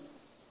have to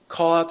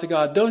call out to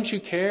God, don't you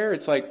care?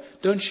 It's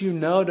like, don't you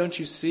know? Don't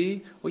you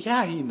see? Well,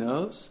 yeah, He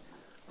knows.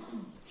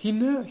 He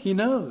knew. He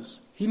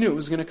knows. He knew it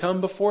was going to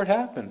come before it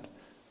happened.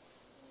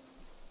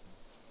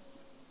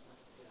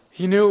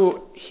 He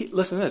knew,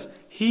 listen to this,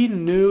 He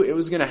knew it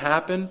was going to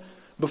happen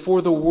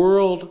before the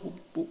world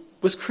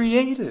was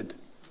created.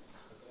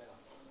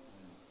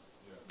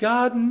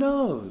 God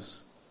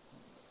knows.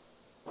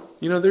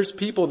 You know, there's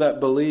people that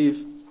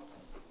believe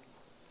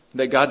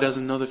that God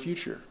doesn't know the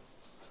future.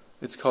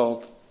 It's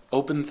called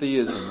open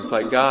theism. It's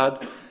like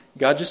God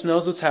just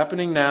knows what's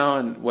happening now,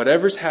 and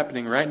whatever's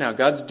happening right now,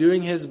 God's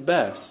doing His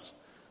best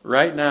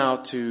right now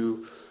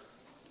to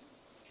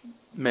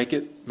make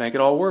it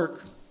all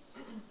work.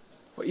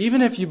 Well,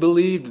 even if you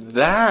believed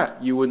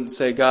that, you wouldn't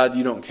say, God,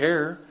 you don't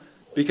care.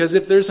 Because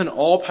if there's an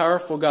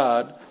all-powerful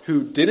God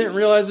who didn't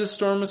realize this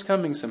storm was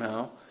coming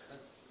somehow,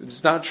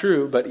 it's not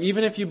true, but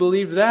even if you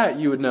believed that,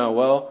 you would know,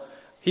 well,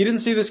 He didn't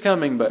see this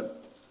coming,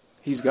 but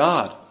He's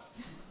God.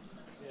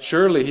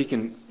 Surely He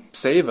can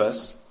save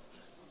us.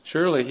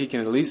 Surely He can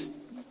at least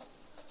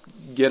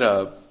get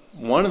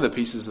one of the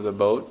pieces of the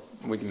boat.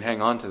 We can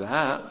hang on to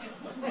that.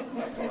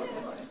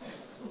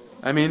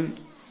 I mean,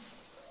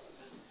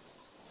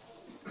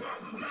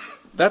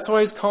 that's why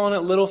He's calling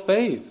it little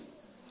faith.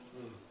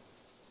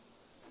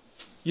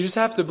 You just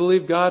have to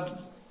believe God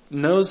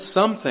knows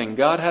something.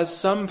 God has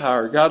some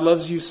power. God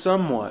loves you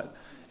somewhat.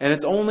 And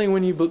it's only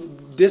when you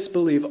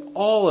disbelieve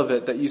all of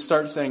it that you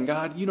start saying,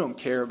 God, you don't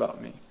care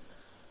about me.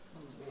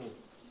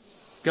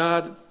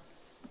 God,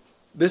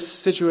 this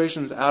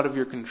situation's out of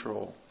your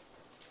control.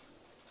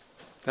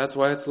 That's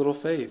why it's little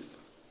faith.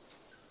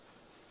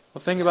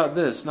 Well, think about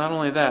this. Not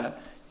only that,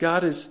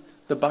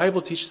 the Bible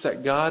teaches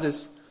that God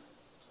is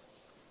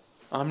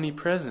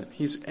omnipresent.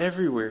 He's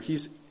everywhere.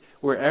 He's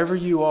wherever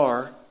you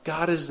are,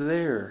 God is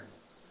there.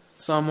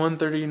 Psalm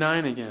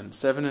 139 again,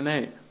 7 and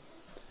 8.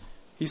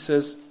 He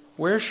says,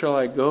 where shall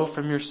I go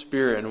from your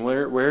spirit, and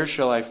where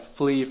shall I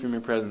flee from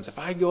your presence? If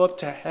I go up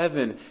to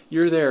heaven,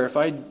 you're there. If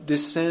I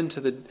descend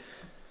to the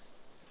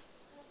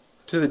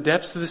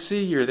depths of the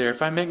sea, you're there.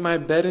 If I make my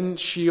bed in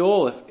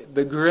Sheol,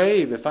 the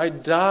grave, if I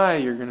die,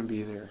 you're going to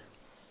be there.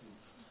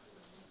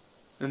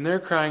 And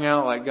they're crying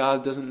out like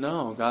God doesn't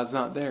know. God's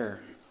not there.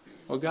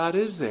 Well, God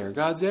is there.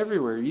 God's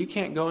everywhere. You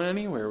can't go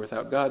anywhere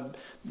without God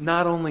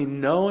not only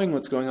knowing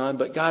what's going on,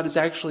 but God is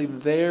actually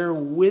there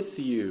with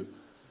you.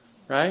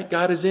 Right?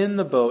 God is in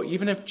the boat.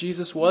 Even if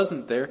Jesus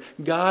wasn't there,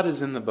 God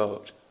is in the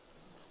boat.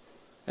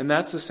 And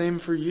that's the same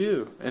for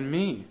you and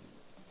me.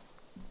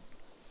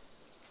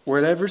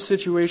 Whatever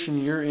situation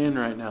you're in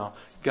right now,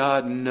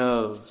 God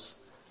knows.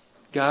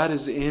 God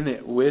is in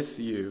it with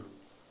you.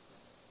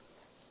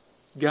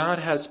 God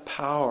has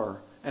power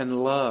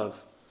and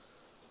love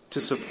to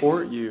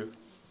support you.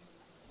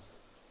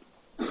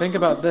 Think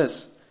about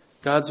this.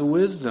 God's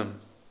wisdom.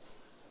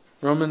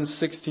 Romans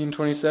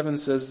 16:27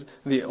 says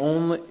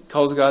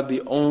calls God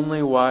the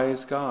only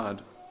wise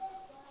God.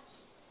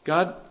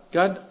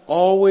 God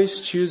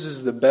always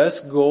chooses the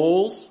best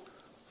goals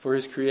for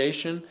His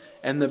creation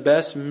and the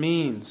best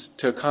means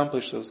to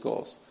accomplish those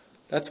goals.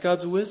 That's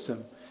God's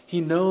wisdom. He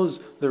knows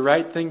the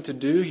right thing to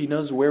do. He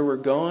knows where we're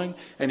going,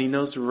 and He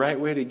knows the right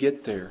way to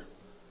get there.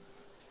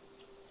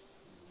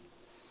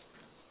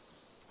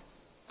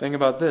 Think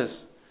about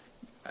this.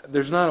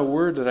 There's not a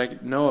word that I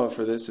know of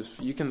for this. If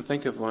you can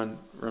think of one,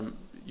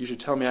 you should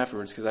tell me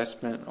afterwards, because I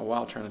spent a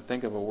while trying to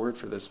think of a word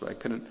for this, but I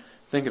couldn't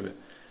think of it.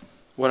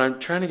 What I'm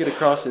trying to get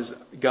across is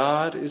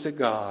God is a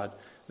God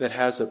that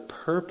has a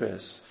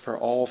purpose for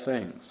all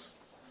things.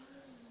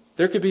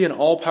 There could be an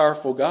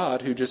all-powerful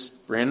God who just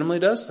randomly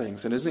does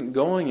things and isn't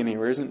going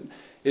anywhere,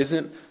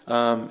 doesn't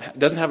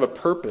have a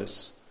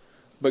purpose.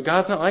 But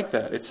God's not like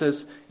that. It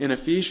says in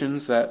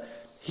Ephesians that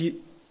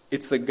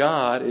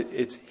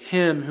it's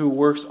Him who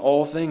works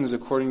all things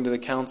according to the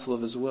counsel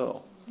of His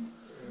will.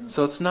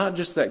 So it's not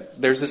just that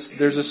there's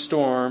a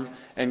storm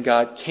and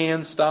God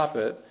can stop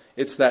it.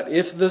 It's that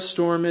if the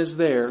storm is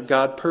there,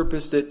 God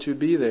purposed it to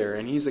be there,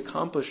 and He's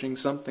accomplishing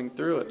something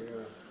through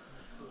it.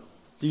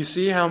 Do you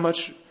see how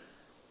much?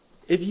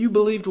 If you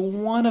believed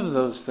one of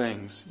those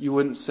things, you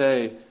wouldn't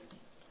say,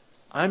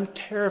 I'm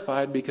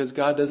terrified because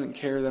God doesn't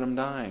care that I'm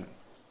dying.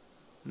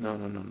 No.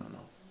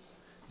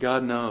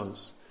 God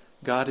knows.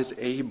 God is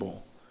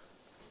able.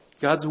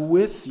 God's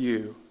with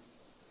you.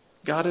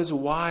 God is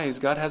wise.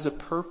 God has a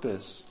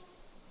purpose.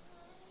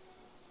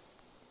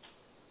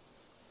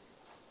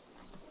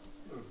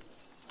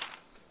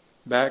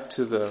 Back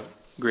to the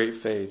great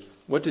faith.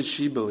 What did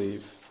she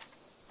believe?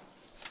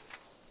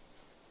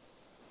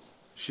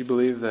 She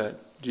believed that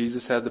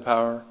Jesus had the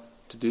power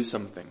to do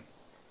something.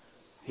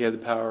 He had the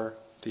power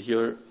to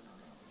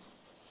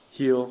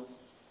heal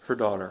her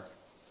daughter,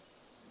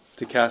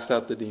 to cast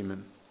out the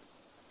demon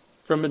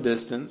from a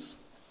distance.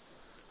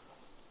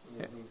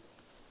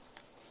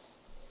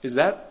 Is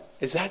that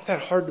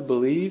hard to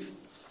believe?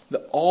 the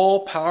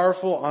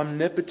all-powerful,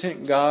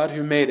 omnipotent God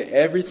who made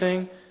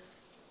everything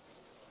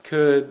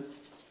could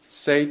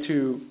say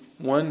to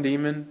one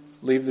demon,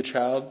 leave the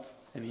child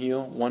and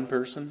heal one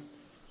person?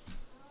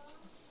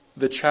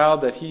 The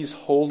child that he's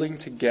holding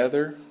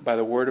together by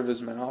the word of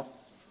his mouth,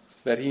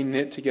 that he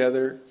knit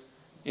together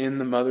in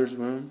the mother's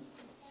womb.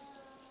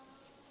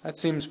 That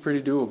seems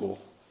pretty doable,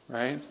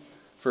 right?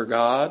 For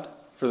God,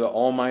 for the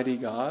Almighty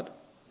God.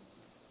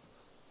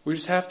 We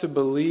just have to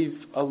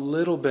believe a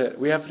little bit.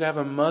 We have to have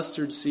a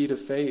mustard seed of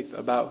faith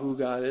about who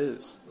God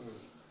is.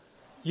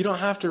 You don't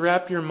have to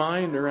wrap your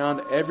mind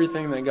around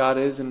everything that God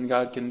is and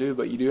God can do,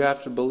 but you do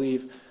have to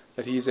believe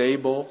that He's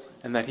able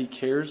and that He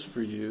cares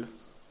for you.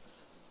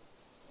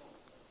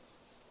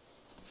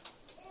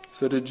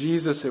 So to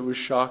Jesus, it was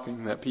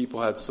shocking that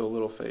people had so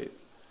little faith.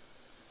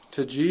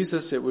 To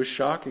Jesus, it was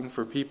shocking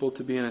for people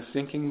to be in a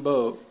sinking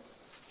boat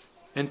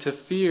and to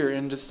fear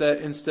and to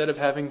set, instead of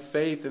having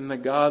faith in the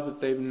God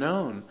that they've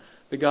known,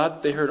 the God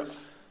that they heard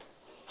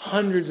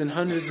hundreds and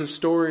hundreds of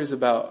stories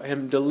about,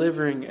 Him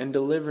delivering and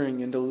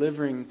delivering and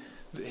delivering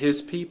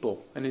His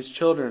people and His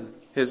children,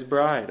 His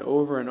bride,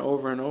 over and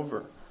over and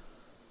over.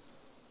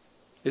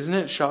 Isn't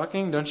it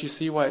shocking? Don't you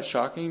see why it's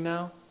shocking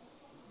now?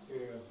 Yeah.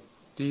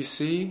 Do you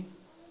see?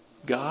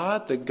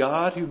 God, the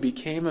God who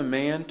became a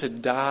man to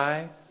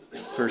die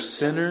for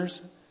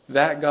sinners,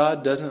 that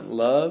God doesn't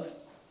love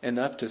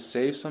enough to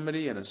save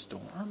somebody in a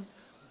storm?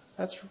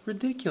 That's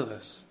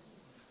ridiculous.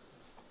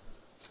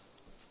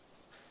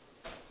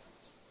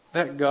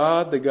 That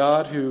God, the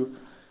God who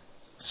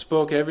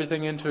spoke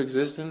everything into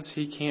existence,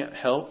 He can't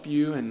help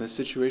you in the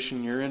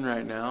situation you're in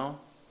right now?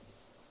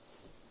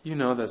 You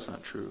know that's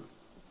not true.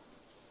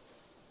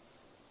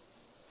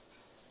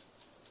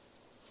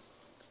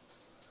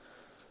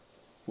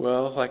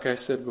 Well, like I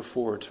said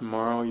before,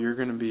 tomorrow you're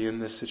going to be in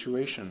this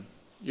situation.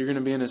 You're going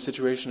to be in a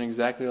situation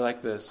exactly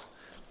like this.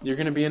 You're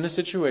going to be in a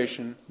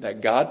situation that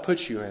God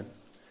puts you in,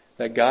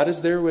 that God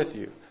is there with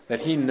you,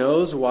 that He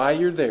knows why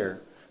you're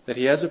there, that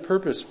He has a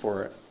purpose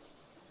for it,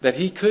 that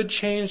He could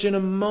change in a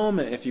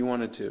moment if He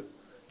wanted to,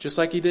 just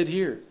like He did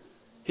here.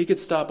 He could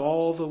stop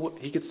all the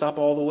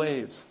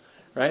waves,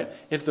 right?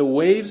 If the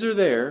waves are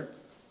there,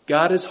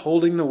 God is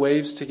holding the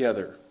waves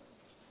together,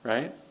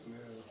 right?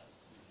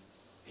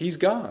 He's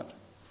God.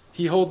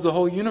 He holds the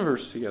whole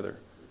universe together.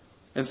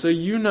 And so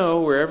you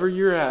know wherever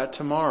you're at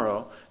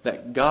tomorrow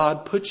that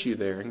God puts you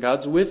there and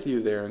God's with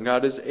you there and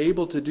God is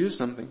able to do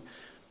something.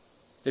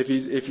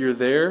 If you're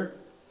there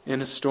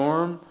in a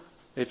storm,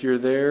 if you're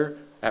there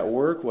at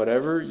work,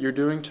 whatever you're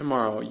doing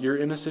tomorrow, you're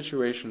in a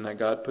situation that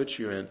God puts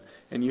you in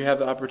and you have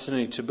the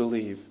opportunity to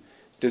believe,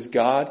 does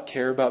God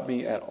care about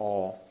me at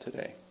all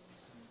today?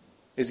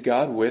 Is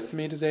God with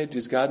me today?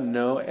 Does God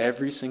know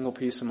every single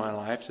piece of my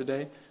life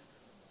today?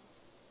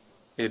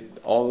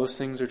 All those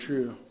things are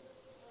true.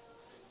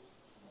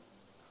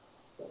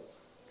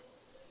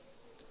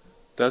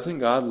 Doesn't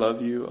God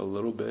love you a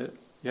little bit?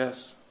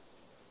 Yes.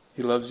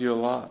 He loves you a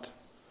lot.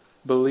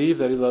 Believe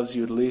that He loves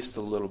you at least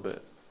a little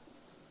bit.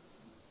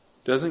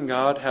 Doesn't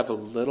God have a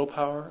little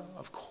power?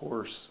 Of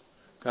course.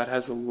 God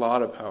has a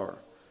lot of power.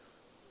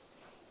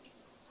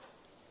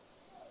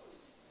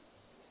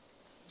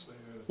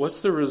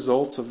 What's the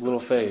results of little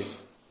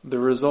faith? The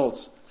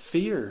results: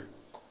 fear,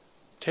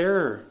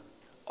 terror.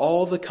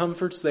 All the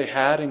comforts they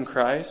had in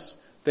Christ,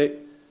 they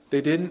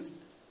didn't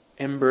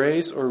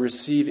embrace or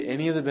receive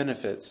any of the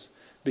benefits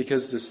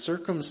because the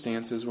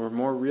circumstances were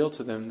more real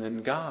to them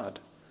than God.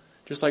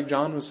 Just like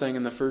John was saying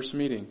in the first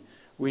meeting,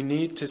 we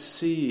need to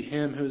see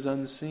Him who's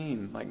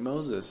unseen, like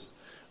Moses.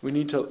 We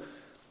need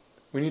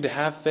to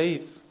have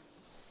faith.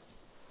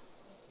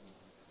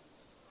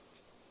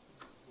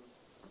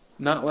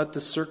 Not let the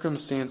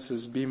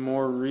circumstances be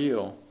more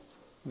real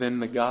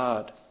than the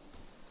God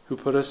who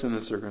put us in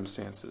the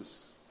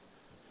circumstances.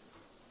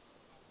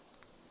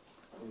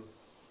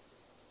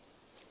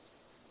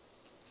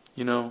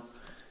 You know,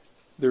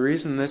 the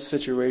reason this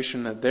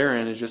situation that they're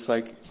in is just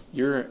like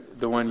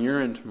the one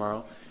you're in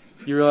tomorrow.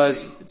 You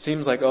realize it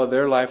seems like,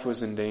 their life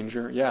was in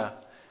danger. Yeah,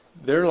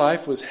 their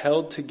life was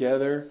held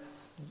together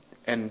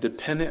and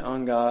dependent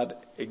on God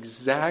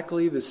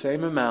exactly the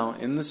same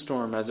amount in the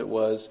storm as it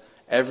was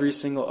every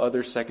single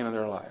other second of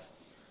their life.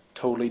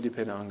 Totally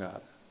dependent on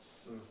God.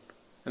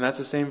 And that's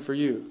the same for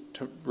you.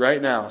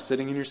 Right now,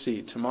 sitting in your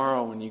seat,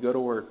 tomorrow when you go to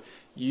work,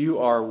 you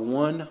are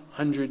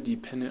 100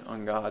 dependent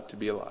on God to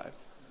be alive.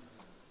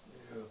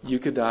 You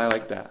could die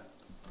like that.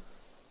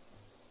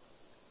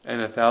 In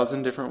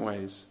 1,000 different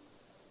ways.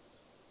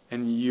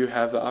 And you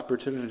have the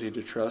opportunity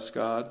to trust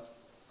God,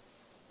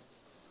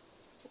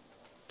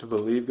 to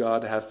believe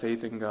God, to have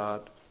faith in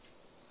God,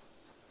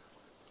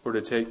 or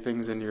to take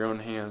things into your own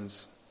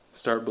hands,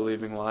 start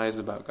believing lies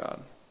about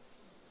God.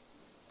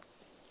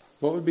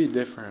 What would be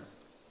different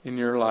in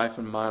your life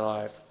and my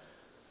life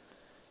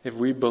if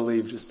we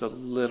believed just a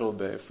little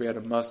bit, if we had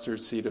a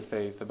mustard seed of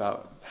faith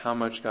about how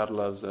much God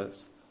loves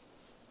us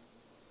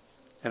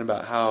and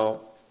about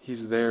how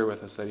He's there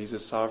with us, that He's a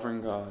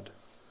sovereign God?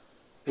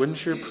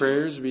 Wouldn't your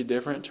prayers be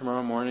different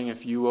tomorrow morning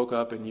if you woke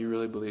up and you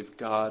really believe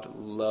God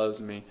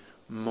loves me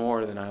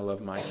more than I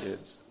love my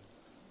kids?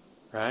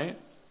 right?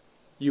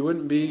 You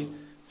wouldn't be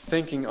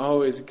thinking,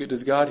 oh,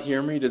 does God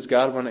hear me? Does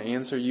God want to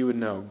answer? You would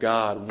know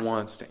God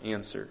wants to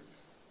answer.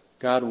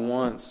 God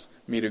wants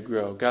me to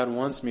grow. God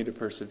wants me to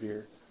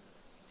persevere.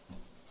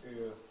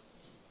 Yeah.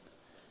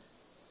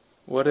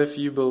 What if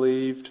you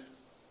believed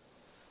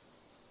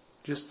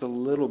just a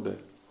little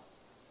bit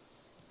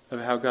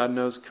of how God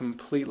knows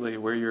completely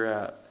where you're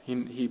at?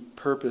 He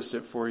purposed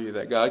it for you,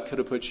 that God could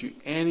have put you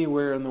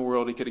anywhere in the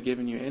world. He could have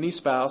given you any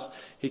spouse.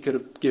 He could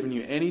have given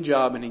you any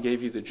job, and He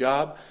gave you the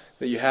job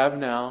that you have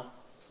now.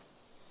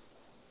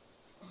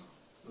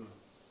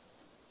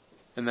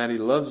 And that He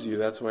loves you.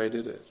 That's why He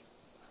did it.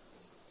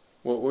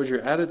 What would your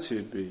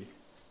attitude be?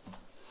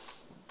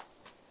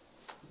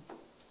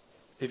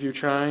 If you're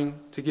trying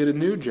to get a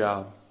new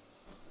job,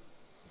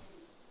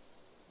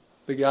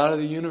 the God of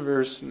the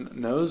universe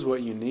knows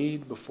what you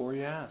need before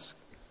you ask.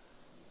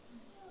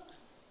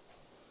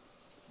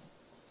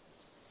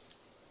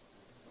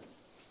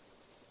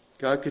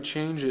 God could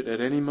change it at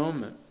any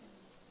moment.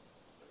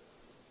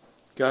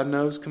 God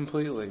knows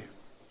completely.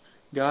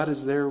 God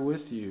is there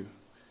with you.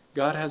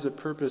 God has a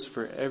purpose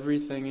for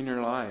everything in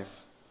your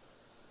life.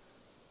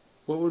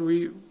 How would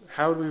we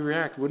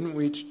react?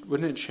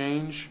 Wouldn't it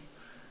change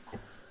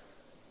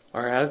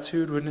our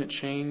attitude? Wouldn't it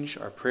change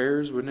our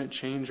prayers? Wouldn't it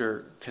change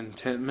our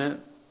contentment,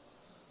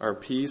 our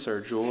peace,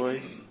 our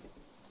joy?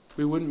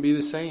 We wouldn't be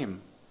the same,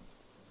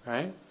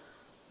 right?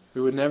 We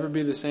would never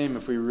be the same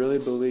if we really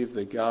believed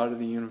that God of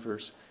the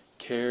universe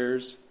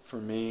cares for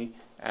me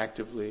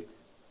actively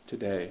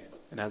today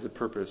and has a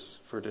purpose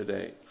for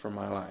today, for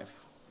my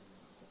life.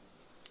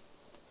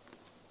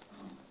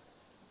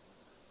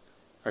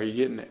 Are you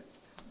getting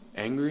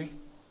angry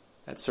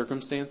at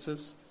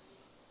circumstances?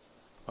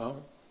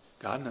 Well,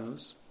 God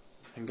knows,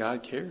 and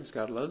God cares.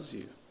 God loves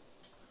you.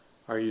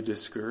 Are you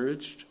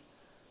discouraged?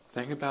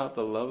 Think about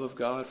the love of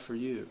God for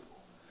you.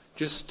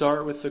 Just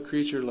start with the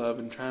creature love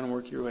and try and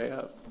work your way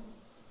up.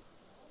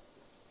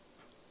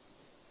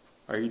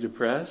 Are you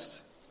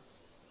depressed?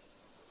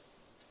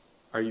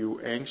 Are you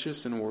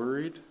anxious and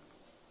worried?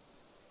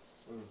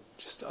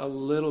 Just a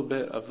little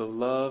bit of the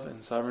love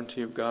and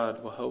sovereignty of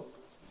God will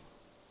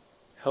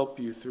help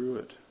you through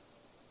it.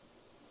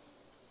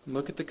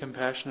 Look at the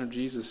compassion of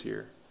Jesus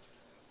here.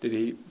 Did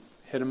He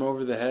hit him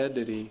over the head?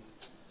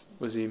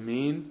 Was He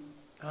mean?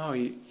 No,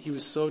 he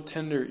was so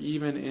tender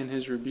even in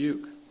His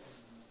rebuke.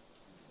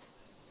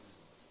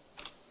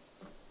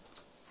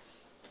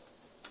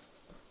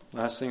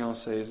 Last thing I'll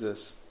say is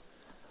this.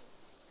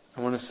 I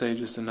want to say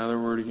just another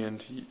word again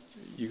to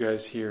you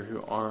guys here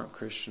who aren't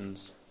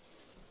Christians.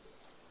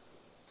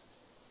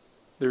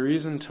 The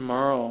reason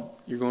tomorrow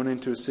you're going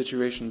into a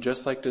situation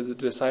just like the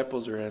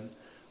disciples are in,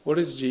 what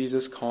is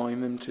Jesus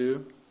calling them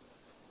to?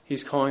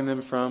 He's calling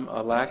them from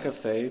a lack of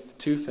faith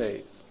to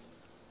faith.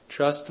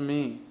 Trust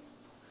me.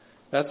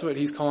 That's what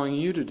He's calling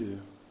you to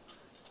do.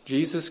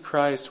 Jesus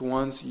Christ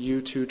wants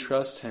you to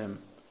trust Him.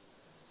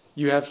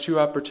 You have two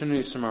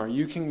opportunities tomorrow.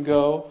 You can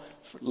go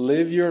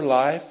live your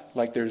life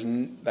like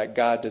that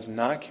God does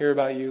not care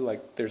about you,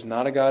 like there's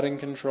not a God in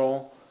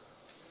control.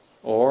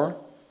 Or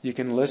you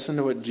can listen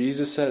to what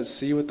Jesus says,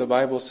 see what the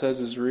Bible says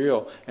is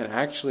real, and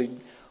actually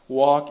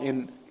walk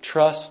in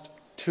trust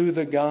to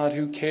the God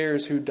who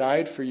cares, who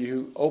died for you,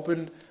 who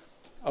opened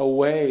a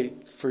way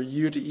for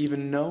you to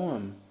even know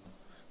Him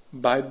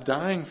by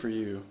dying for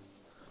you.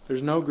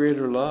 There's no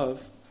greater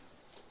love.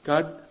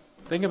 God,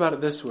 think about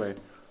it this way.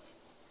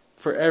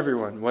 For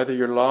everyone, whether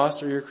you're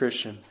lost or you're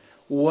Christian,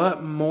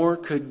 what more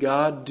could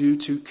God do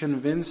to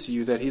convince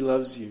you that He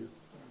loves you?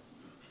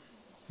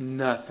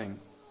 Nothing.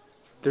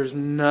 There's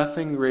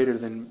nothing greater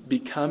than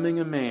becoming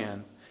a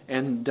man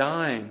and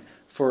dying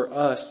for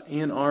us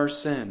in our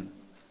sin.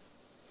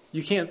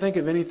 You can't think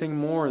of anything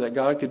more that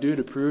God could do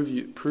to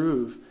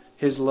prove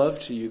His love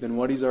to you than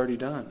what He's already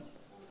done.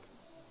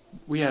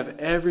 We have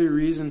every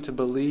reason to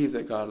believe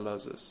that God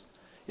loves us.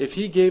 If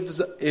He gave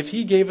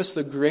us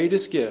the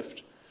greatest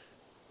gift,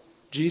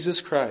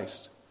 Jesus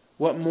Christ,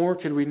 what more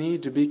could we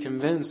need to be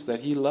convinced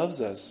that He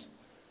loves us?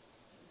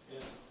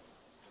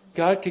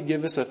 God could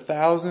give us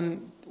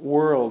 1,000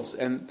 worlds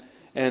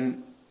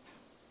and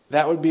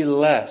that would be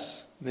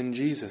less than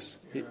Jesus.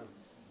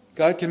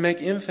 God can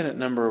make infinite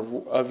number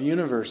of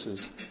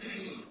universes,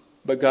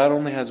 but God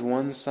only has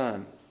one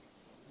Son,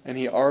 and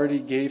He already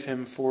gave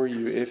Him for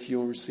you if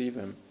you'll receive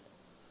Him.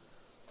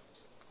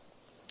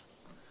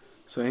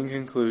 So in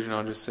conclusion,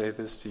 I'll just say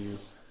this to you.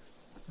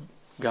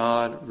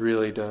 God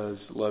really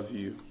does love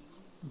you.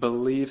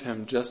 Believe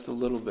Him just a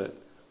little bit.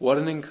 What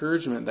an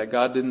encouragement that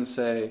God didn't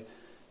say,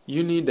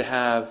 you need to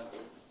have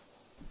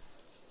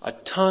a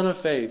ton of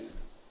faith.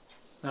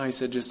 No, He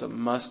said just a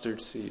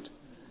mustard seed.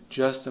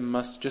 Just a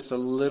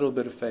little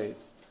bit of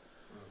faith.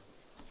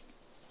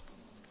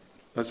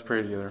 Let's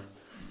pray together.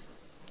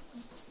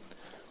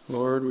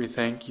 Lord, we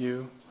thank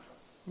You.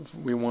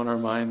 We want our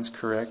minds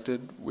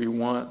corrected.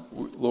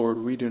 Lord,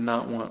 we do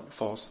not want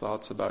false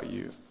thoughts about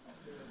You.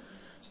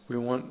 We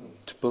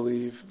want to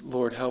believe.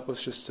 Lord, help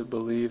us just to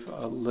believe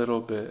a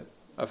little bit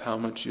of how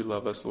much You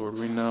love us, Lord.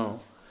 We know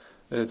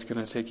that it's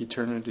going to take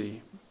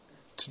eternity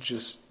to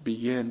just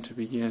begin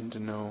to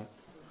know.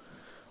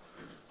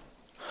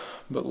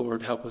 But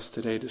Lord, help us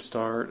today to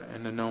start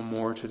and to know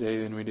more today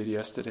than we did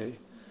yesterday.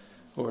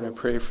 Lord, I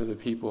pray for the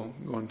people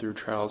going through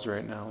trials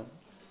right now.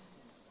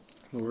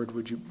 Lord,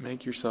 would you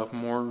make yourself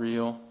more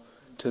real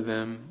to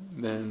them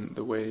than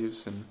the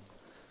waves, and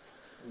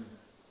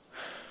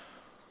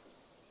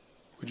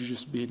would you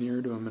just be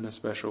near to them in a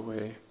special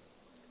way?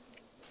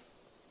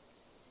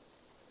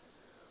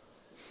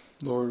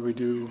 Lord, we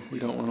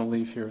don't want to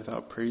leave here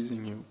without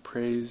praising you.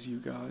 Praise you,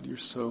 God. You're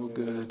so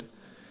good.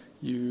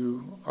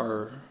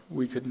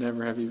 We could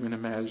never have even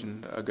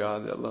imagined a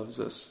God that loves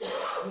us,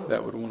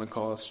 that would want to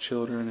call us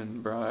children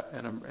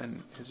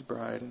and his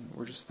bride, and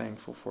we're just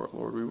thankful for it,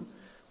 Lord.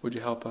 Would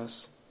you help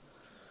us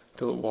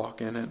to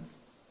walk in it?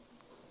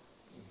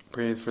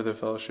 Pray for the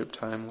fellowship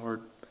time,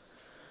 Lord.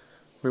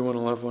 We want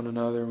to love one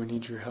another. We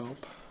need your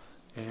help.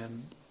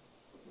 And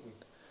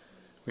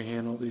we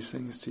hand all these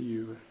things to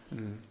you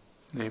in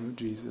the name of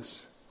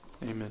Jesus.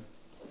 Amen.